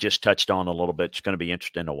State, I just touched on a little bit. It's going to be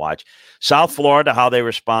interesting to watch. South Florida, how they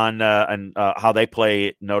respond and how they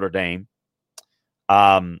play Notre Dame.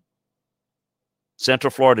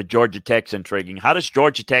 Central Florida, Georgia Tech's intriguing. How does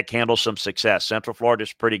Georgia Tech handle some success? Central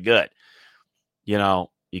Florida's pretty good. You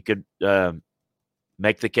could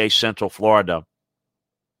make the case Central Florida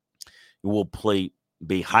will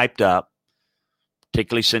be hyped up,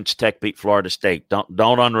 particularly since Tech beat Florida State.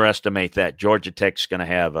 Don't underestimate that. Georgia Tech's going to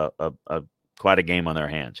have a quite a game on their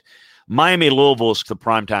hands. Miami-Louisville is the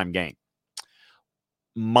primetime game.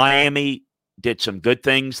 Miami did some good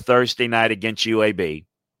things Thursday night against UAB.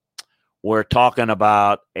 We're talking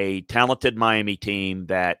about a talented Miami team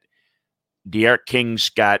that De'Aaron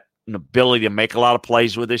King's got an ability to make a lot of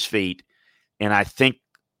plays with his feet, and I think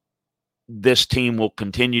this team will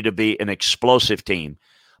continue to be an explosive team.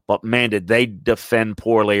 But, man, did they defend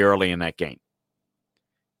poorly early in that game.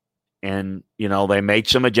 And, they made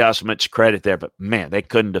some adjustments, credit there, but, man, they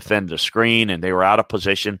couldn't defend the screen, and they were out of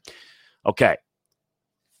position. Okay.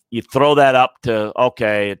 You throw that up to,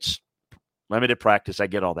 it's limited practice. I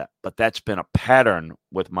get all that. But that's been a pattern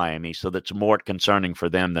with Miami, so that's more concerning for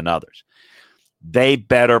them than others. They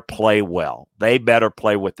better play well. They better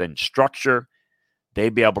play within structure. They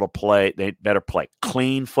better play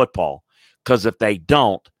clean football, Because if they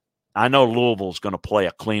don't, I know Louisville's going to play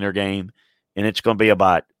a cleaner game, and it's going to be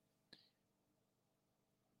about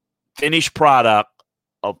finished product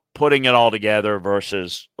of putting it all together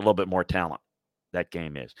versus a little bit more talent. That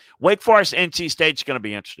game is. Wake Forest, NC State's going to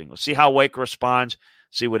be interesting. We'll see how Wake responds,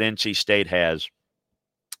 see what NC State has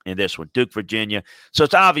in this one. Duke, Virginia. So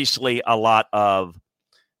it's obviously a lot of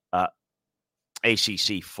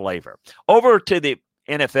ACC flavor. Over to the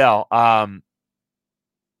NFL.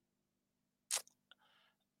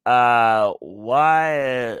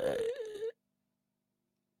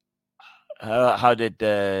 How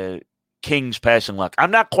did Kings passing luck?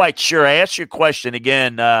 I'm not quite sure. I asked your question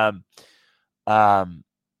again. I don't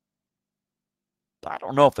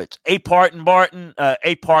know if it's A. Parton Barton.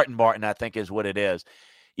 A. Parton Barton, I think, is what it is.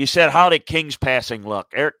 You said, how did King's passing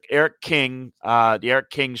look? Eric King, the Eric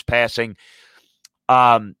King's passing.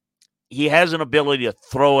 He has an ability to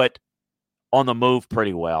throw it on the move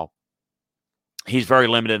pretty well. He's very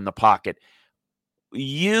limited in the pocket.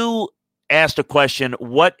 You asked a question,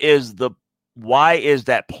 why is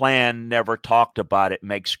that plan never talked about? It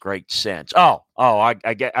makes great sense. I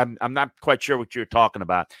get. I'm not quite sure what you're talking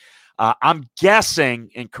about. I'm guessing,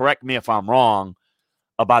 and correct me if I'm wrong,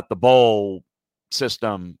 about the bowl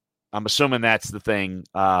system. I'm assuming that's the thing.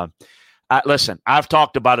 Listen, I've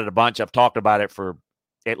talked about it a bunch. I've talked about it for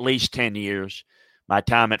at least 10 years. My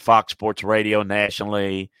time at Fox Sports Radio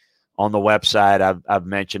nationally, on the website, I've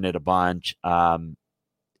mentioned it a bunch.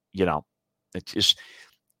 It's just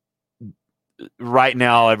right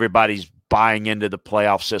now everybody's buying into the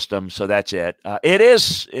playoff system, so that's it. It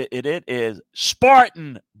is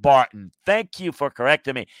Spartan Barton. Thank you for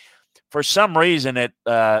correcting me. For some reason,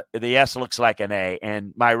 the S looks like an A,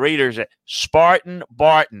 and my readers are Spartan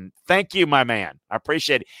Barton. Thank you, my man. I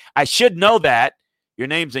appreciate it. I should know that. Your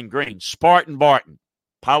name's in green. Spartan Barton.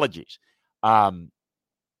 Apologies.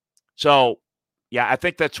 So, yeah, I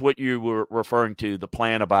think that's what you were referring to, the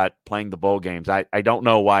plan about playing the bowl games. I don't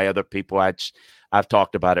know why other people, I've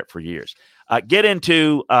talked about it for years. Get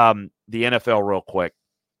into the NFL real quick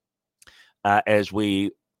as we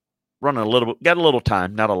run got a little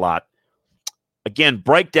time, not a lot. Again,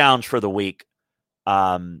 breakdowns for the week.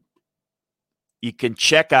 You can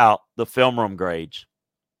check out the film room grades.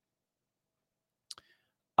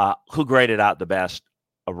 Who graded out the best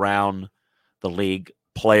around the league,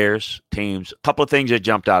 players, teams. A couple of things that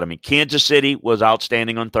jumped out at me. Kansas City was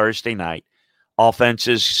outstanding on Thursday night. Offense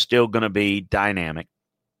is still going to be dynamic.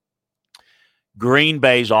 Green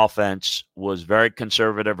Bay's offense was very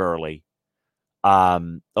conservative early.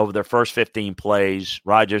 Over their first 15 plays,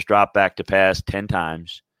 Rodgers dropped back to pass 10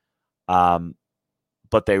 times.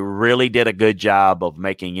 But they really did a good job of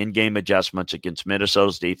making in-game adjustments against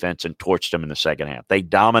Minnesota's defense and torched them in the second half. They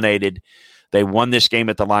dominated. They won this game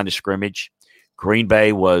at the line of scrimmage. Green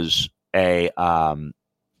Bay was a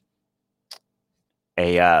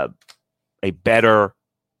better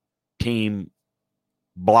team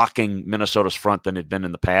blocking Minnesota's front than it had been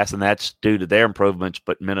in the past, and that's due to their improvements,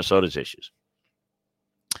 but Minnesota's issues.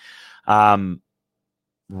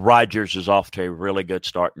 Rodgers is off to a really good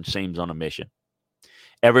start and seems on a mission.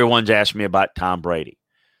 Everyone's asked me about Tom Brady,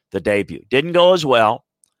 the debut. Didn't go as well,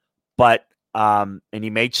 but and he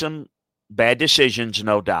made some bad decisions,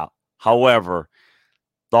 no doubt. However,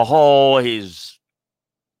 the whole he's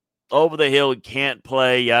over the hill, he can't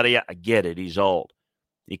play, yada, yada. I get it. He's old.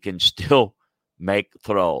 He can still make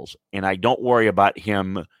throws. And I don't worry about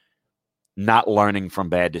him not learning from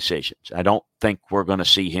bad decisions. I don't think we're going to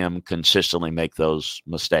see him consistently make those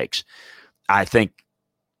mistakes. I think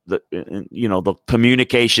the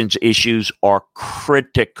communications issues are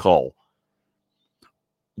critical.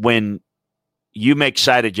 When you make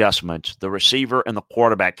side adjustments, the receiver and the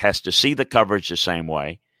quarterback has to see the coverage the same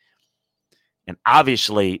way. And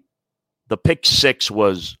obviously, the pick six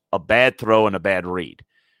was a bad throw and a bad read.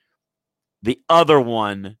 The other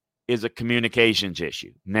one is a communications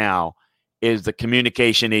issue. Now, is the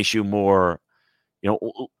communication issue more,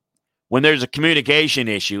 when there's a communication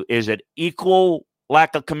issue, is it equal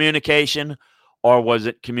lack of communication, or was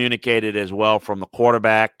it communicated as well from the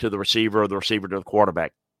quarterback to the receiver or the receiver to the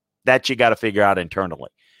quarterback? That you got to figure out internally.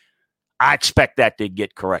 I expect that to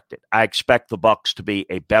get corrected. I expect the Bucs to be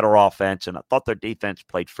a better offense, and I thought their defense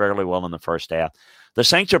played fairly well in the first half. The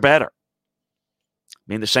Saints are better. I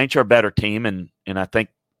mean, the Saints are a better team, and I think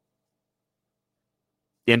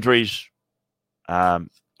injuries,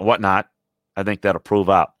 whatnot, I think that'll prove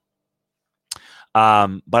out.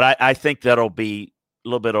 But I think that'll be a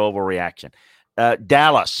little bit of overreaction.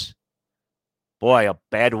 Dallas, boy, a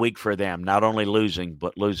bad week for them. Not only losing,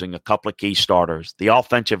 but losing a couple of key starters. The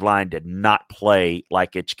offensive line did not play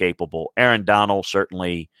like it's capable. Aaron Donald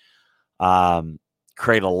certainly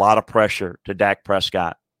create a lot of pressure to Dak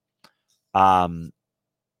Prescott. But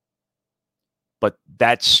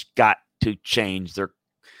that's got to change.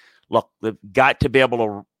 They've got to be able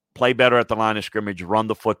to play better at the line of scrimmage, run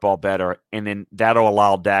the football better, and then that'll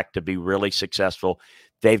allow Dak to be really successful.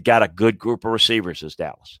 They've got a good group of receivers as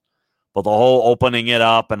Dallas. But the whole opening it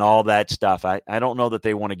up and all that stuff, I don't know that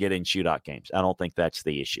they want to get in shootout games. I don't think that's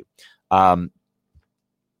the issue.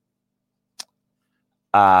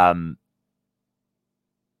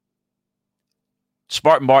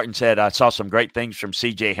 Spartan Martin said, I saw some great things from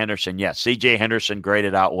C.J. Henderson. Yes, C.J. Henderson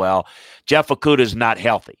graded out well. Jeff Okudah is not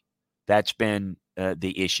healthy. That's been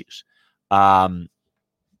the issues. So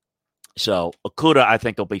Okudah, I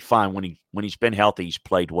think, will be fine. When he's been healthy, he's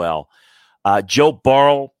played well. Joe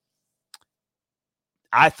Burrow,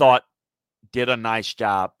 I thought, did a nice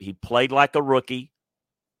job. He played like a rookie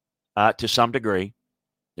to some degree.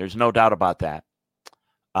 There's no doubt about that.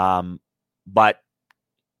 But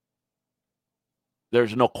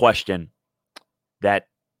there's no question that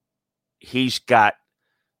he's got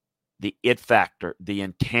the it factor, the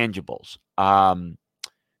intangibles,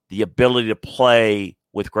 the ability to play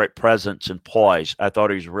with great presence and poise. I thought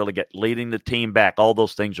he was really good, leading the team back. All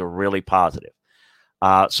those things are really positive.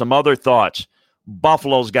 Some other thoughts.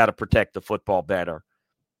 Buffalo's got to protect the football better.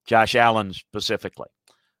 Josh Allen specifically.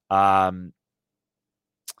 Atlanta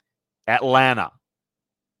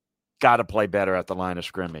got to play better at the line of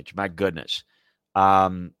scrimmage. My goodness.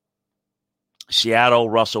 Seattle,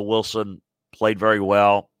 Russell Wilson played very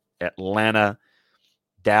well. Atlanta,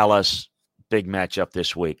 Dallas, big matchup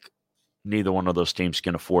this week. Neither one of those teams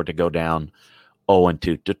can afford to go down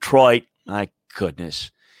 0-2. Detroit, my goodness.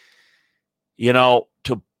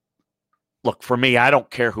 Look, for me, I don't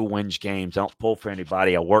care who wins games. I don't pull for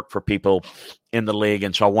anybody. I work for people in the league,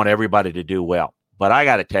 and so I want everybody to do well. But I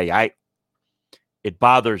got to tell you, it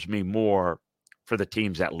bothers me more for the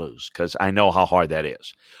teams that lose because I know how hard that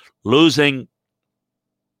is. Losing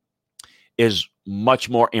is much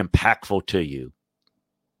more impactful to you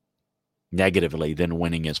negatively than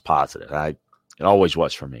winning is positive. It always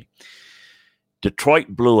was for me. Detroit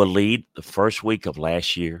blew a lead the first week of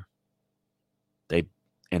last year.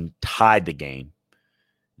 And tied the game.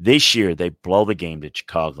 This year, they blow the game to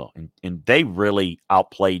Chicago. And they really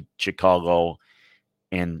outplayed Chicago.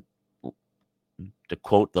 And to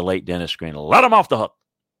quote the late Dennis Green, let them off the hook.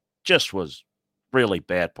 Just was really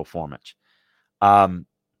bad performance. New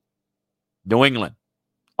England,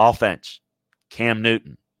 offense, Cam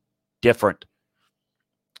Newton, different.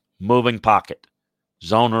 Moving pocket,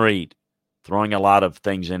 zone read, throwing a lot of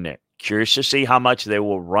things in there. Curious to see how much they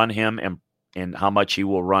will run him and how much he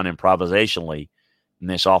will run improvisationally in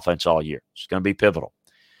this offense all year. It's going to be pivotal.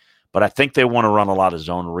 But I think they want to run a lot of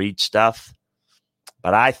zone read stuff.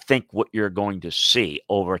 But I think what you're going to see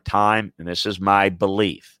over time, and this is my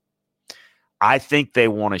belief, I think they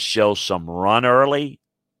want to show some run early,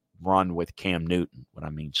 run with Cam Newton. What I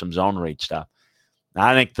mean, some zone read stuff. And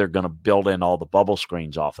I think they're going to build in all the bubble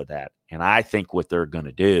screens off of that. And I think what they're going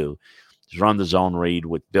to do is run the zone read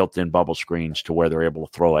with built-in bubble screens to where they're able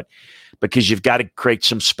to throw it. Because you've got to create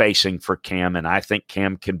some spacing for Cam, and I think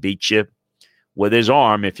Cam can beat you with his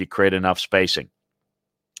arm if you create enough spacing.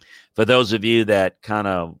 For those of you that kind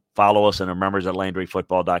of follow us and are members at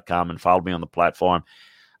LandryFootball.com and followed me on the platform,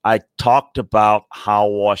 I talked about how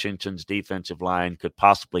Washington's defensive line could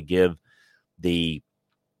possibly give the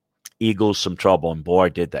Eagles some trouble, and boy,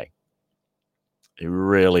 did they. They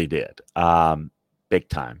really did. Big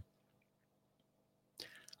time.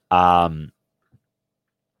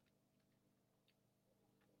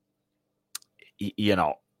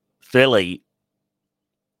 Philly,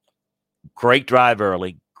 great drive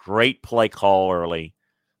early, great play call early,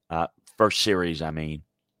 first series, I mean,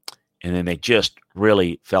 and then they just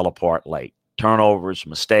really fell apart late. Turnovers,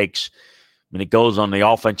 mistakes. I mean, it goes on the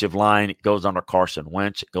offensive line. It goes under Carson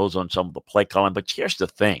Wentz. It goes on some of the play calling. But here's the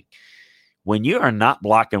thing. When you are not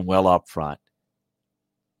blocking well up front,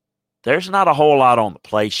 there's not a whole lot on the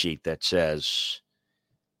play sheet that says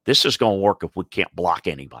this is going to work if we can't block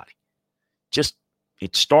anybody. Just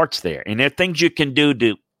it starts there. And there are things you can do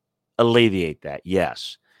to alleviate that.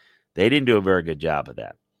 Yes. They didn't do a very good job of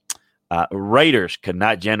that. Raiders could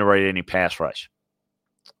not generate any pass rush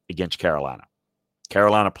against Carolina.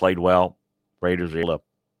 Carolina played well. Raiders were able to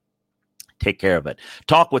take care of it.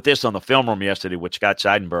 Talked with this on the film room yesterday with Scott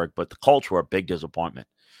Seidenberg, but the Colts were a big disappointment.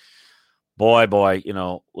 Boy,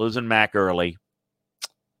 losing Mack early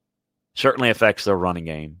certainly affects their running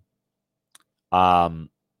game. I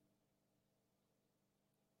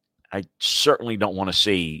certainly don't want to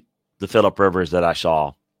see the Phillip Rivers that I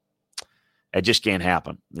saw It just can't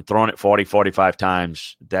happen. They're throwing it 40, 45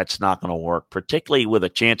 times. That's not going to work, particularly with a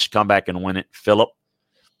chance to come back and win it. Phillip,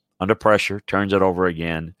 under pressure, turns it over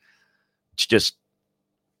again. It's just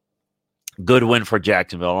good win for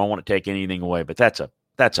Jacksonville. I don't want to take anything away, but that's a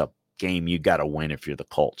game you got to win if you're the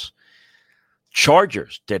Colts.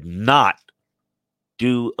 Chargers did not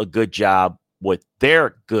do a good job with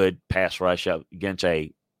their good pass rush against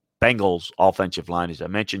a Bengals offensive line. As I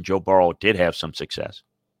mentioned, Joe Burrow did have some success.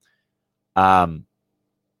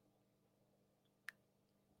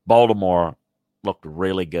 Baltimore looked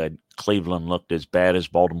really good. Cleveland looked as bad as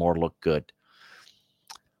Baltimore looked good.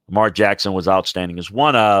 Lamar Jackson was outstanding. As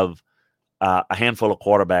one of a handful of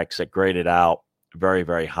quarterbacks that graded out very,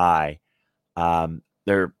 very high. And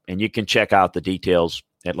you can check out the details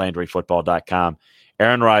at LandryFootball.com.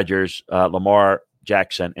 Aaron Rodgers, Lamar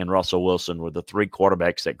Jackson, and Russell Wilson were the three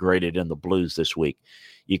quarterbacks that graded in the blues this week.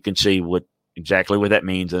 You can see exactly what that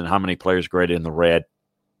means and how many players graded in the red.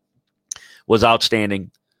 Was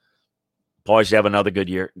outstanding. Poised to have another good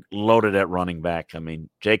year. Loaded at running back. I mean,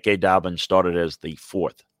 J.K. Dobbins started as the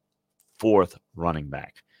fourth running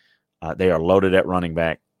back. They are loaded at running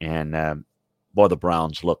back. And, the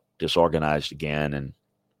Browns look disorganized again. And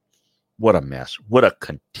what a mess. What a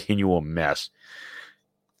continual mess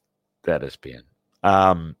that has been.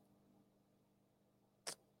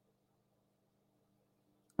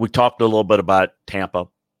 We talked a little bit about Tampa.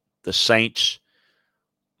 The Saints,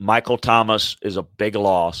 Michael Thomas is a big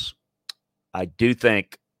loss. I do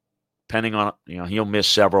think, depending on, he'll miss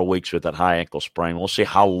several weeks with that high ankle sprain. We'll see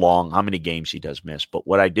how many games he does miss. But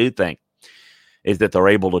what I do think is that they're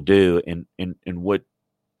able to do, and what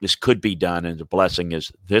this could be done, and the blessing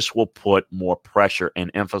is this will put more pressure and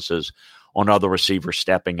emphasis on other receivers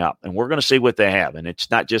stepping up. And we're going to see what they have. And it's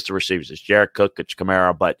not just the receivers. It's Jared Cook, it's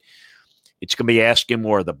Kamara, but it's going to be asking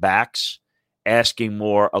more of the backs, asking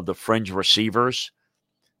more of the fringe receivers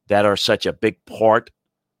that are such a big part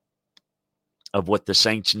of what the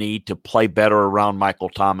Saints need to play better around Michael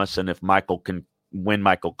Thomas. And when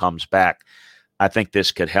Michael comes back, I think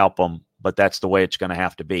this could help them, but that's the way it's going to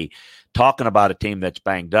have to be. Talking about a team that's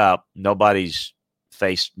banged up, nobody's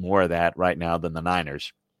faced more of that right now than the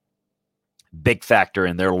Niners. Big factor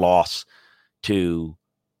in their loss to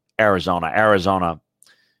Arizona.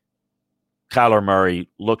 Kyler Murray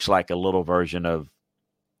looks like a little version of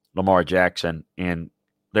Lamar Jackson, and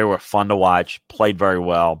they were fun to watch, played very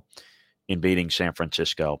well in beating San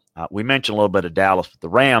Francisco. We mentioned a little bit of Dallas, but the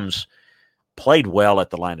Rams played well at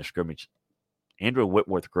the line of scrimmage. Andrew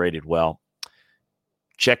Whitworth graded well.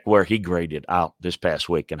 Check where he graded out this past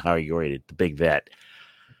week and how he graded, the big vet.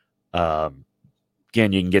 Again,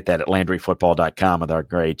 you can get that at LandryFootball.com with our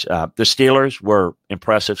grades. The Steelers were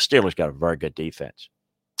impressive. Steelers got a very good defense.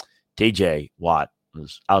 TJ Watt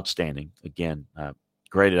was outstanding. Again,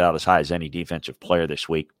 graded out as high as any defensive player this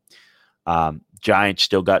week. Giants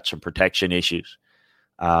still got some protection issues.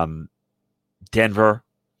 Denver,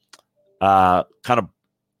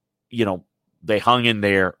 they hung in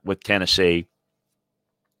there with Tennessee.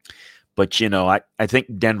 But, I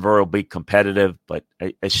think Denver will be competitive, but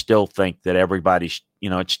I still think that everybody's,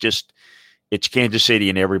 it's Kansas City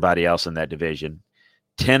and everybody else in that division.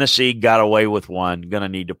 Tennessee got away with one, going to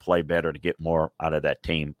need to play better to get more out of that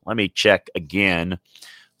team. Let me check again. A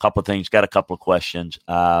couple of things, got a couple of questions.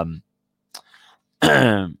 Coach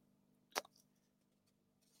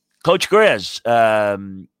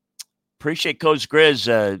Grizz, appreciate Coach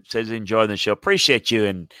Grizz, says enjoying the show. Appreciate you,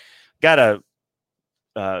 and got a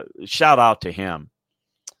shout out to him.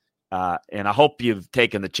 And I hope you've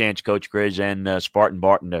taken the chance, Coach Grizz and Spartan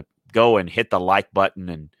Barton, to go and hit the like button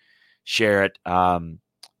and share it.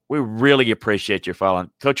 We really appreciate your following.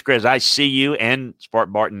 Coach Grizz, I see you, and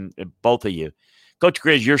Spartan Barton, both of you. Coach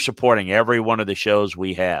Grizz, you're supporting every one of the shows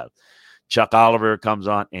we have. Chuck Oliver comes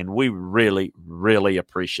on, and we really, really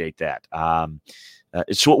appreciate that.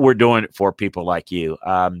 It's what we're doing it for people like you.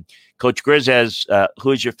 Coach Grizz has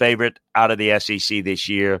who's your favorite out of the SEC this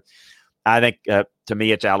year? I think, to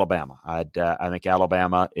me, it's Alabama. I think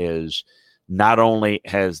Alabama is not only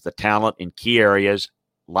has the talent in key areas,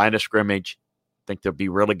 line of scrimmage. I think they'll be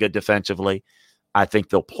really good defensively. I think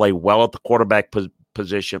they'll play well at the quarterback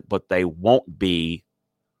position, but they won't be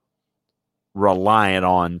reliant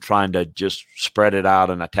on trying to just spread it out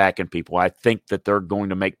and attacking people. I think that they're going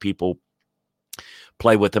to make people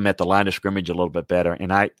play with them at the line of scrimmage a little bit better.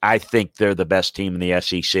 And I think they're the best team in the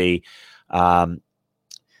SEC. I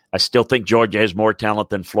still think Georgia has more talent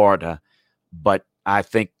than Florida, but I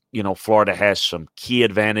think, Florida has some key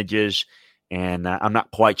advantages, and I'm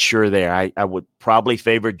not quite sure there. I would probably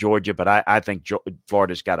favor Georgia, but I think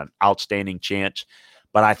Florida's got an outstanding chance.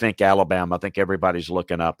 But I think Alabama, I think everybody's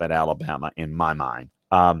looking up at Alabama in my mind.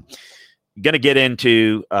 Going to get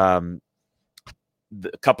into a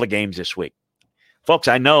couple of games this week. Folks,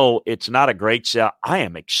 I know it's not a great sell. I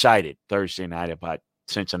am excited Thursday night about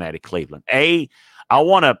Cincinnati-Cleveland. I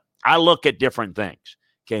look at different things.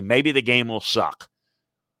 Okay, maybe the game will suck.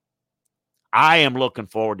 I am looking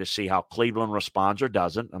forward to see how Cleveland responds or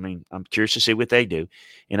doesn't. I mean, I'm curious to see what they do.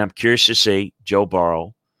 And I'm curious to see Joe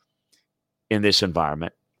Burrow in this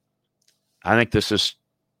environment. I think this is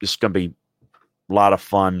going to be a lot of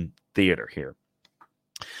fun theater here.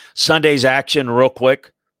 Sunday's action, real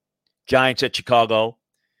quick. Giants at Chicago.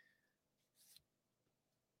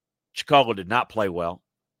 Chicago did not play well.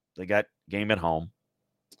 They got game at home.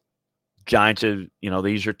 Giants,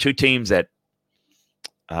 these are two teams that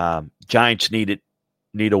Giants need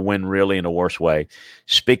a win really in a worse way.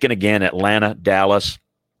 Speaking again, Atlanta, Dallas.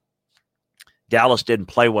 Dallas didn't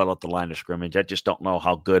play well at the line of scrimmage. I just don't know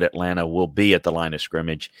how good Atlanta will be at the line of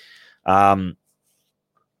scrimmage. That's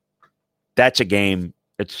a game.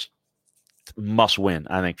 It's must win,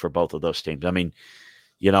 I think, for both of those teams. I mean,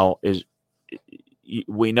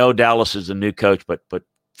 we know Dallas is a new coach, but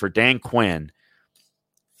for Dan Quinn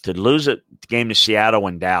to lose a game to Seattle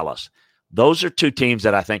and Dallas, those are two teams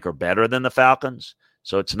that I think are better than the Falcons.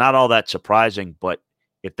 So it's not all that surprising. But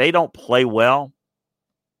if they don't play well,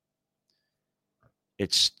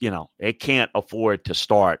 it's, they can't afford to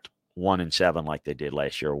start 1-7 like they did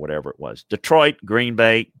last year or whatever it was. Detroit, Green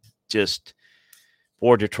Bay, just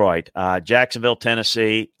for Detroit. Jacksonville,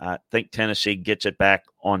 Tennessee. I think Tennessee gets it back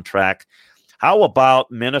on track. How about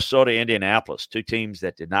Minnesota, Indianapolis? Two teams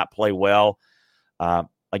that did not play well.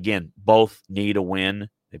 Again, both need a win.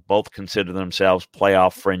 They both consider themselves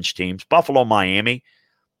playoff fringe teams. Buffalo, Miami.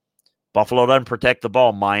 Buffalo doesn't protect the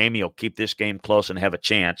ball. Miami will keep this game close and have a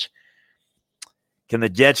chance. Can the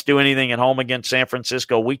Jets do anything at home against San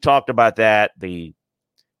Francisco? We talked about that. The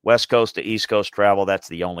West Coast to East Coast travel, that's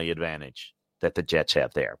the only advantage that the Jets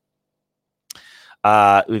have there.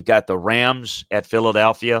 We've got the Rams at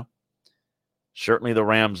Philadelphia. Certainly the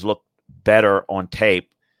Rams look better on tape.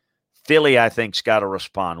 Philly, I think, has got to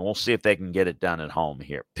respond. We'll see if they can get it done at home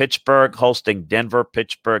here. Pittsburgh hosting Denver.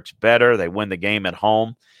 Pittsburgh's better. They win the game at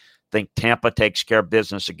home. I think Tampa takes care of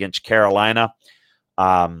business against Carolina.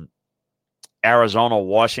 Arizona,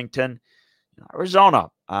 Washington. Arizona,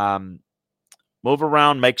 move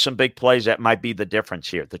around, make some big plays. That might be the difference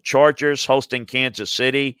here. The Chargers hosting Kansas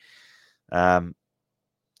City. Can't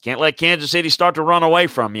let Kansas City start to run away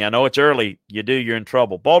from you. I know it's early. You're in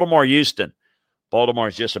trouble. Baltimore, Houston. Baltimore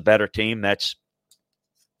is just a better team. That's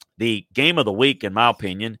the game of the week, in my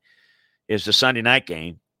opinion, is the Sunday night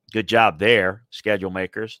game. Good job there, schedule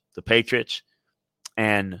makers, the Patriots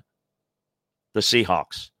and the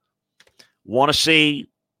Seahawks. Want to see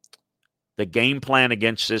the game plan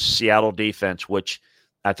against this Seattle defense, which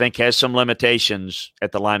I think has some limitations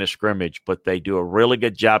at the line of scrimmage, but they do a really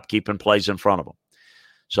good job keeping plays in front of them.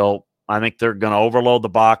 So I think they're going to overload the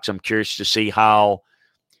box. I'm curious to see how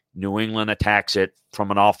New England attacks it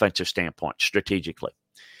from an offensive standpoint, strategically.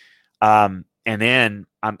 And then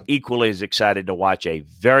I'm equally as excited to watch a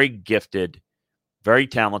very gifted, very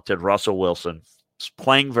talented Russell Wilson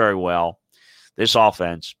playing very well. This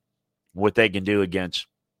offense, what they can do against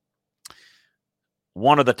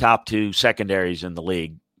one of the top two secondaries in the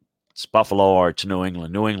league. It's Buffalo or it's New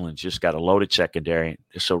England. New England's just got a loaded secondary.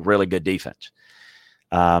 It's a really good defense.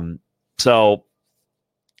 So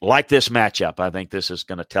like this matchup, I think this is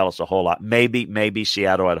going to tell us a whole lot. Maybe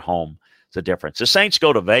Seattle at home is the difference. The Saints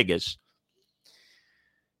go to Vegas.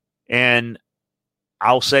 And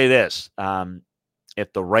I'll say this.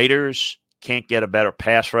 If the Raiders can't get a better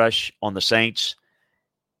pass rush on the Saints,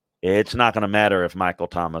 it's not going to matter if Michael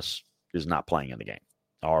Thomas is not playing in the game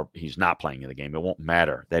or he's not playing in the game. It won't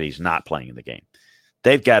matter that he's not playing in the game.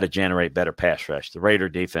 They've got to generate better pass rush. The Raider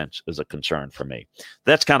defense is a concern for me.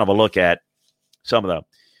 That's kind of a look at some of the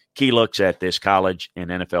key looks at this college and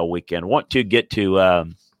NFL weekend. Want to get to a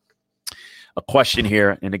question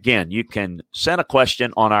here. And again, you can send a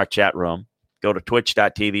question on our chat room. Go to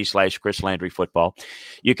twitch.tv/Chris Landry Football.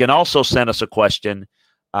 You can also send us a question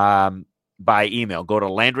by email. Go to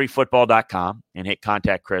LandryFootball.com and hit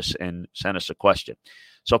contact Chris and send us a question.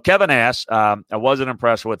 So Kevin asks, I wasn't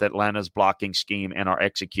impressed with Atlanta's blocking scheme and our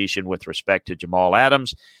execution with respect to Jamal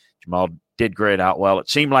Adams. Jamal did grade out well. It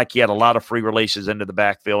seemed like he had a lot of free releases into the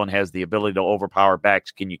backfield and has the ability to overpower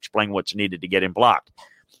backs. Can you explain what's needed to get him blocked?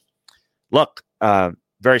 Look,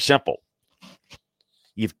 very simple.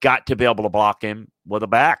 You've got to be able to block him with a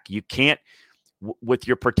back. You can't, with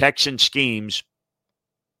your protection schemes,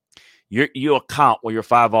 you account with your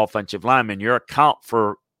 5 offensive linemen. You account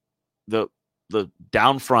for the the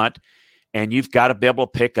down front, and you've got to be able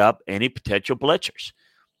to pick up any potential blitzers.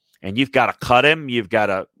 And you've got to cut him. You've got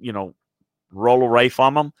to, roll away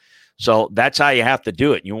from him. So that's how you have to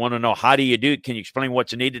do it. You want to know, how do you do it? Can you explain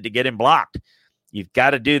what's needed to get him blocked? You've got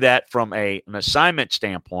to do that from an assignment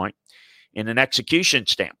standpoint and an execution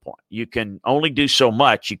standpoint. You can only do so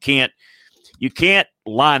much. You can't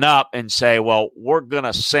line up and say, well, we're going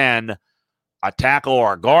to send a tackle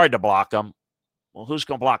or a guard to block him. Well, who's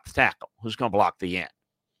going to block the tackle? Who's going to block the end?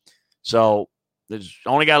 So there's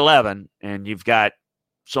only got 11, and you've got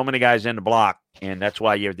so many guys in the block, and that's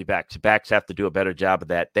why you have the backs. The backs have to do a better job of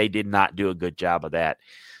that. They did not do a good job of that.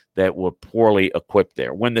 That were poorly equipped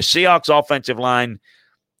there. When the Seahawks offensive line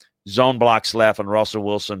zone blocks left and Russell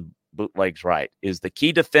Wilson bootlegs right, is the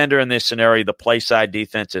key defender in this scenario the play side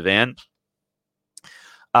defensive end?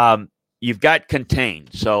 You've got contained.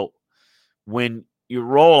 So when you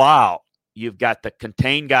roll out, you've got the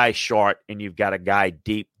contained guy short, and you've got a guy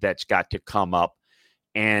deep that's got to come up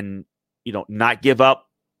and, not give up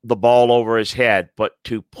the ball over his head, but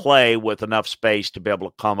to play with enough space to be able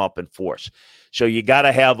to come up and force. So you got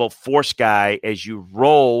to have a force guy as you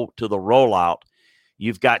roll to the rollout.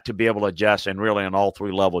 You've got to be able to adjust, and really on all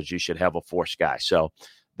three levels, you should have a force guy. So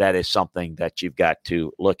that is something that you've got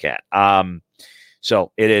to look at.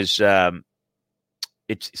 So it is.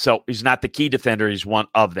 He's not the key defender. He's one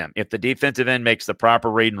of them. If the defensive end makes the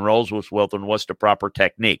proper read and rolls with Wilton, what's the proper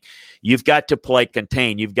technique? You've got to play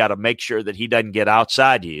contain. You've got to make sure that he doesn't get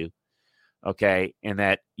outside you, okay, and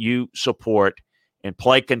that you support and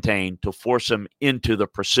play contain to force him into the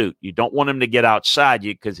pursuit. You don't want him to get outside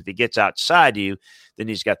you, because if he gets outside you, then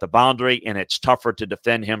he's got the boundary, and it's tougher to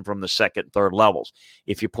defend him from the second and third levels.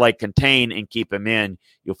 If you play contain and keep him in,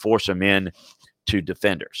 you'll force him in to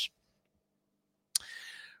defenders.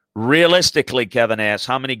 Realistically, Kevin asks,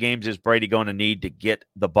 how many games is Brady going to need to get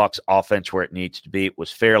the Bucs offense where it needs to be? It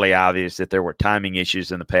was fairly obvious that there were timing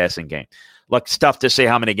issues in the passing game. Look, it's tough to say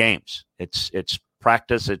how many games. It's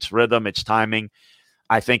practice, it's rhythm, it's timing.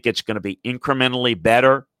 I think it's going to be incrementally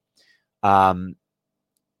better. But,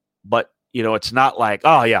 it's not like,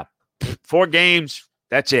 4 games,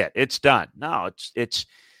 that's it. It's done. No,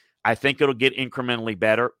 I think it'll get incrementally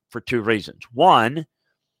better for 2 reasons. One,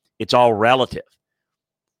 it's all relative.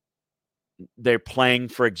 They're playing,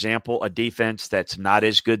 for example, a defense that's not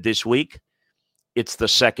as good this week. It's the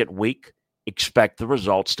second week. Expect the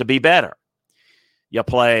results to be better. You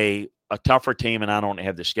play a tougher team, and I don't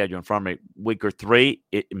have the schedule in front of me, week or 3,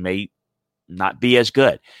 it may not be as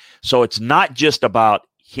good. So it's not just about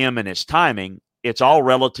him and his timing. It's all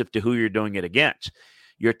relative to who you're doing it against.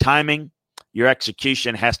 Your timing, your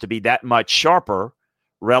execution has to be that much sharper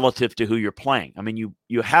relative to who you're playing. I mean,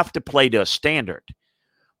 you have to play to a standard.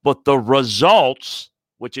 But the results,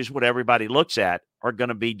 which is what everybody looks at, are going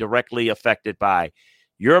to be directly affected by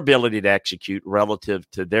your ability to execute relative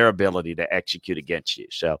to their ability to execute against you.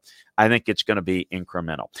 So I think it's going to be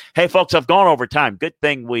incremental. Hey, folks, I've gone over time. Good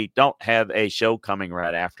thing we don't have a show coming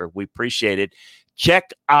right after. We appreciate it. Check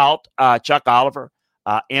out Chuck Oliver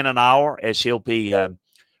in an hour, as he'll be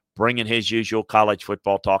bringing his usual college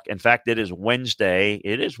football talk. In fact, it is Wednesday.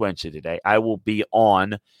 It is Wednesday today. I will be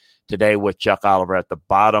on today with Chuck Oliver at the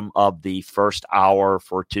bottom of the first hour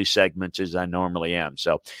for 2 segments, as I normally am.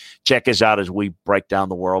 So check us out as we break down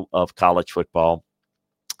the world of college football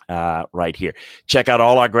right here. Check out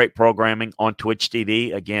all our great programming on Twitch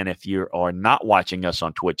TV. Again, if you are not watching us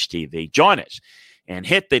on Twitch TV, join us and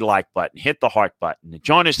hit the like button, hit the heart button, and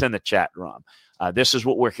join us in the chat room. This is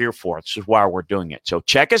what we're here for. This is why we're doing it. So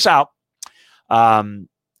check us out.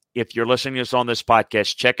 If you're listening to us on this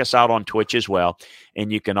podcast, check us out on Twitch as well.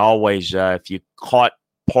 And you can always, if you caught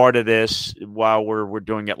part of this while we're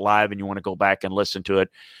doing it live and you want to go back and listen to it,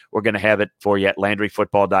 we're going to have it for you at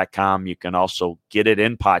LandryFootball.com. You can also get it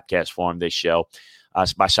in podcast form, this show,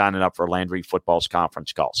 by signing up for Landry Football's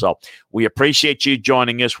conference call. So we appreciate you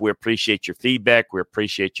joining us. We appreciate your feedback. We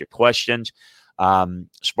appreciate your questions.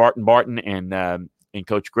 Spartan Barton and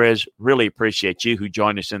Coach Grizz, really appreciate you who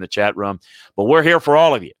joined us in the chat room. But we're here for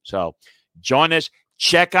all of you. So join us.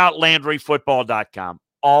 Check out LandryFootball.com.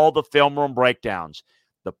 All the film room breakdowns,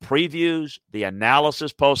 the previews, the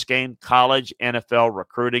analysis post-game, college, NFL,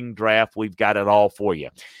 recruiting, draft. We've got it all for you.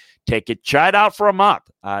 Take it. Try it out for a month.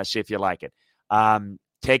 See if you like it.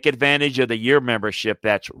 Take advantage of the year membership.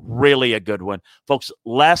 That's really a good one. Folks,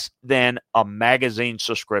 less than a magazine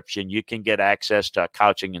subscription, you can get access to a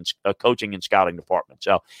coaching and scouting department.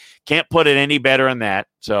 So can't put it any better than that.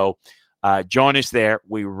 So join us there.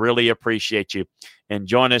 We really appreciate you. And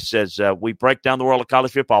join us as we break down the world of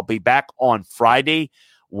college football. I'll be back on Friday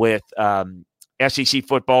with SEC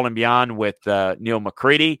football and beyond with Neil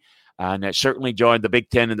McCready. And certainly join the Big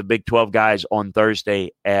 10 and the Big 12 guys on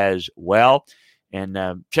Thursday as well. And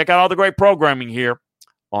check out all the great programming here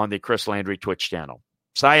on the Chris Landry Twitch channel.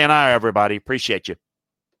 Sayonara, everybody. Appreciate you.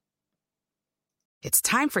 It's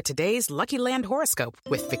time for today's Lucky Land horoscope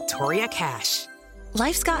with Victoria Cash.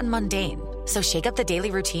 Life's gotten mundane, so shake up the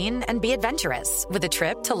daily routine and be adventurous with a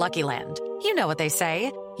trip to Lucky Land. You know what they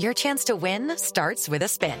say. Your chance to win starts with a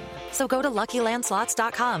spin. So go to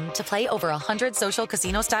LuckyLandSlots.com to play over 100 social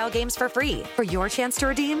casino-style games for free for your chance to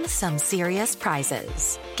redeem some serious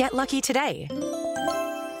prizes. Get lucky today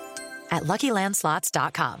at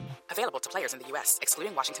LuckyLandSlots.com. Available to players in the U.S.,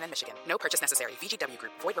 excluding Washington and Michigan. No purchase necessary. VGW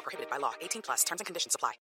Group. Void where prohibited by law. 18+. Terms and conditions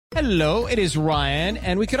apply. Hello, it is Ryan,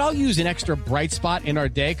 and we could all use an extra bright spot in our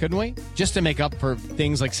day, couldn't we? Just to make up for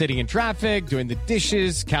things like sitting in traffic, doing the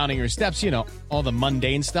dishes, counting your steps, all the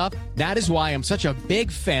mundane stuff. That is why I'm such a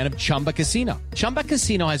big fan of Chumba Casino. Chumba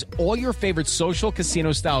Casino has all your favorite social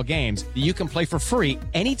casino-style games that you can play for free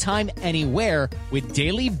anytime, anywhere with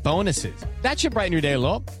daily bonuses. That should brighten your day a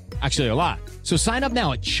little. Actually, a lot. So sign up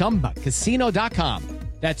now at ChumbaCasino.com.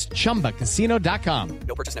 That's ChumbaCasino.com.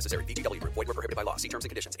 No purchase necessary. VGW Group. Void where prohibited by law. See terms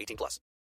and conditions. 18+.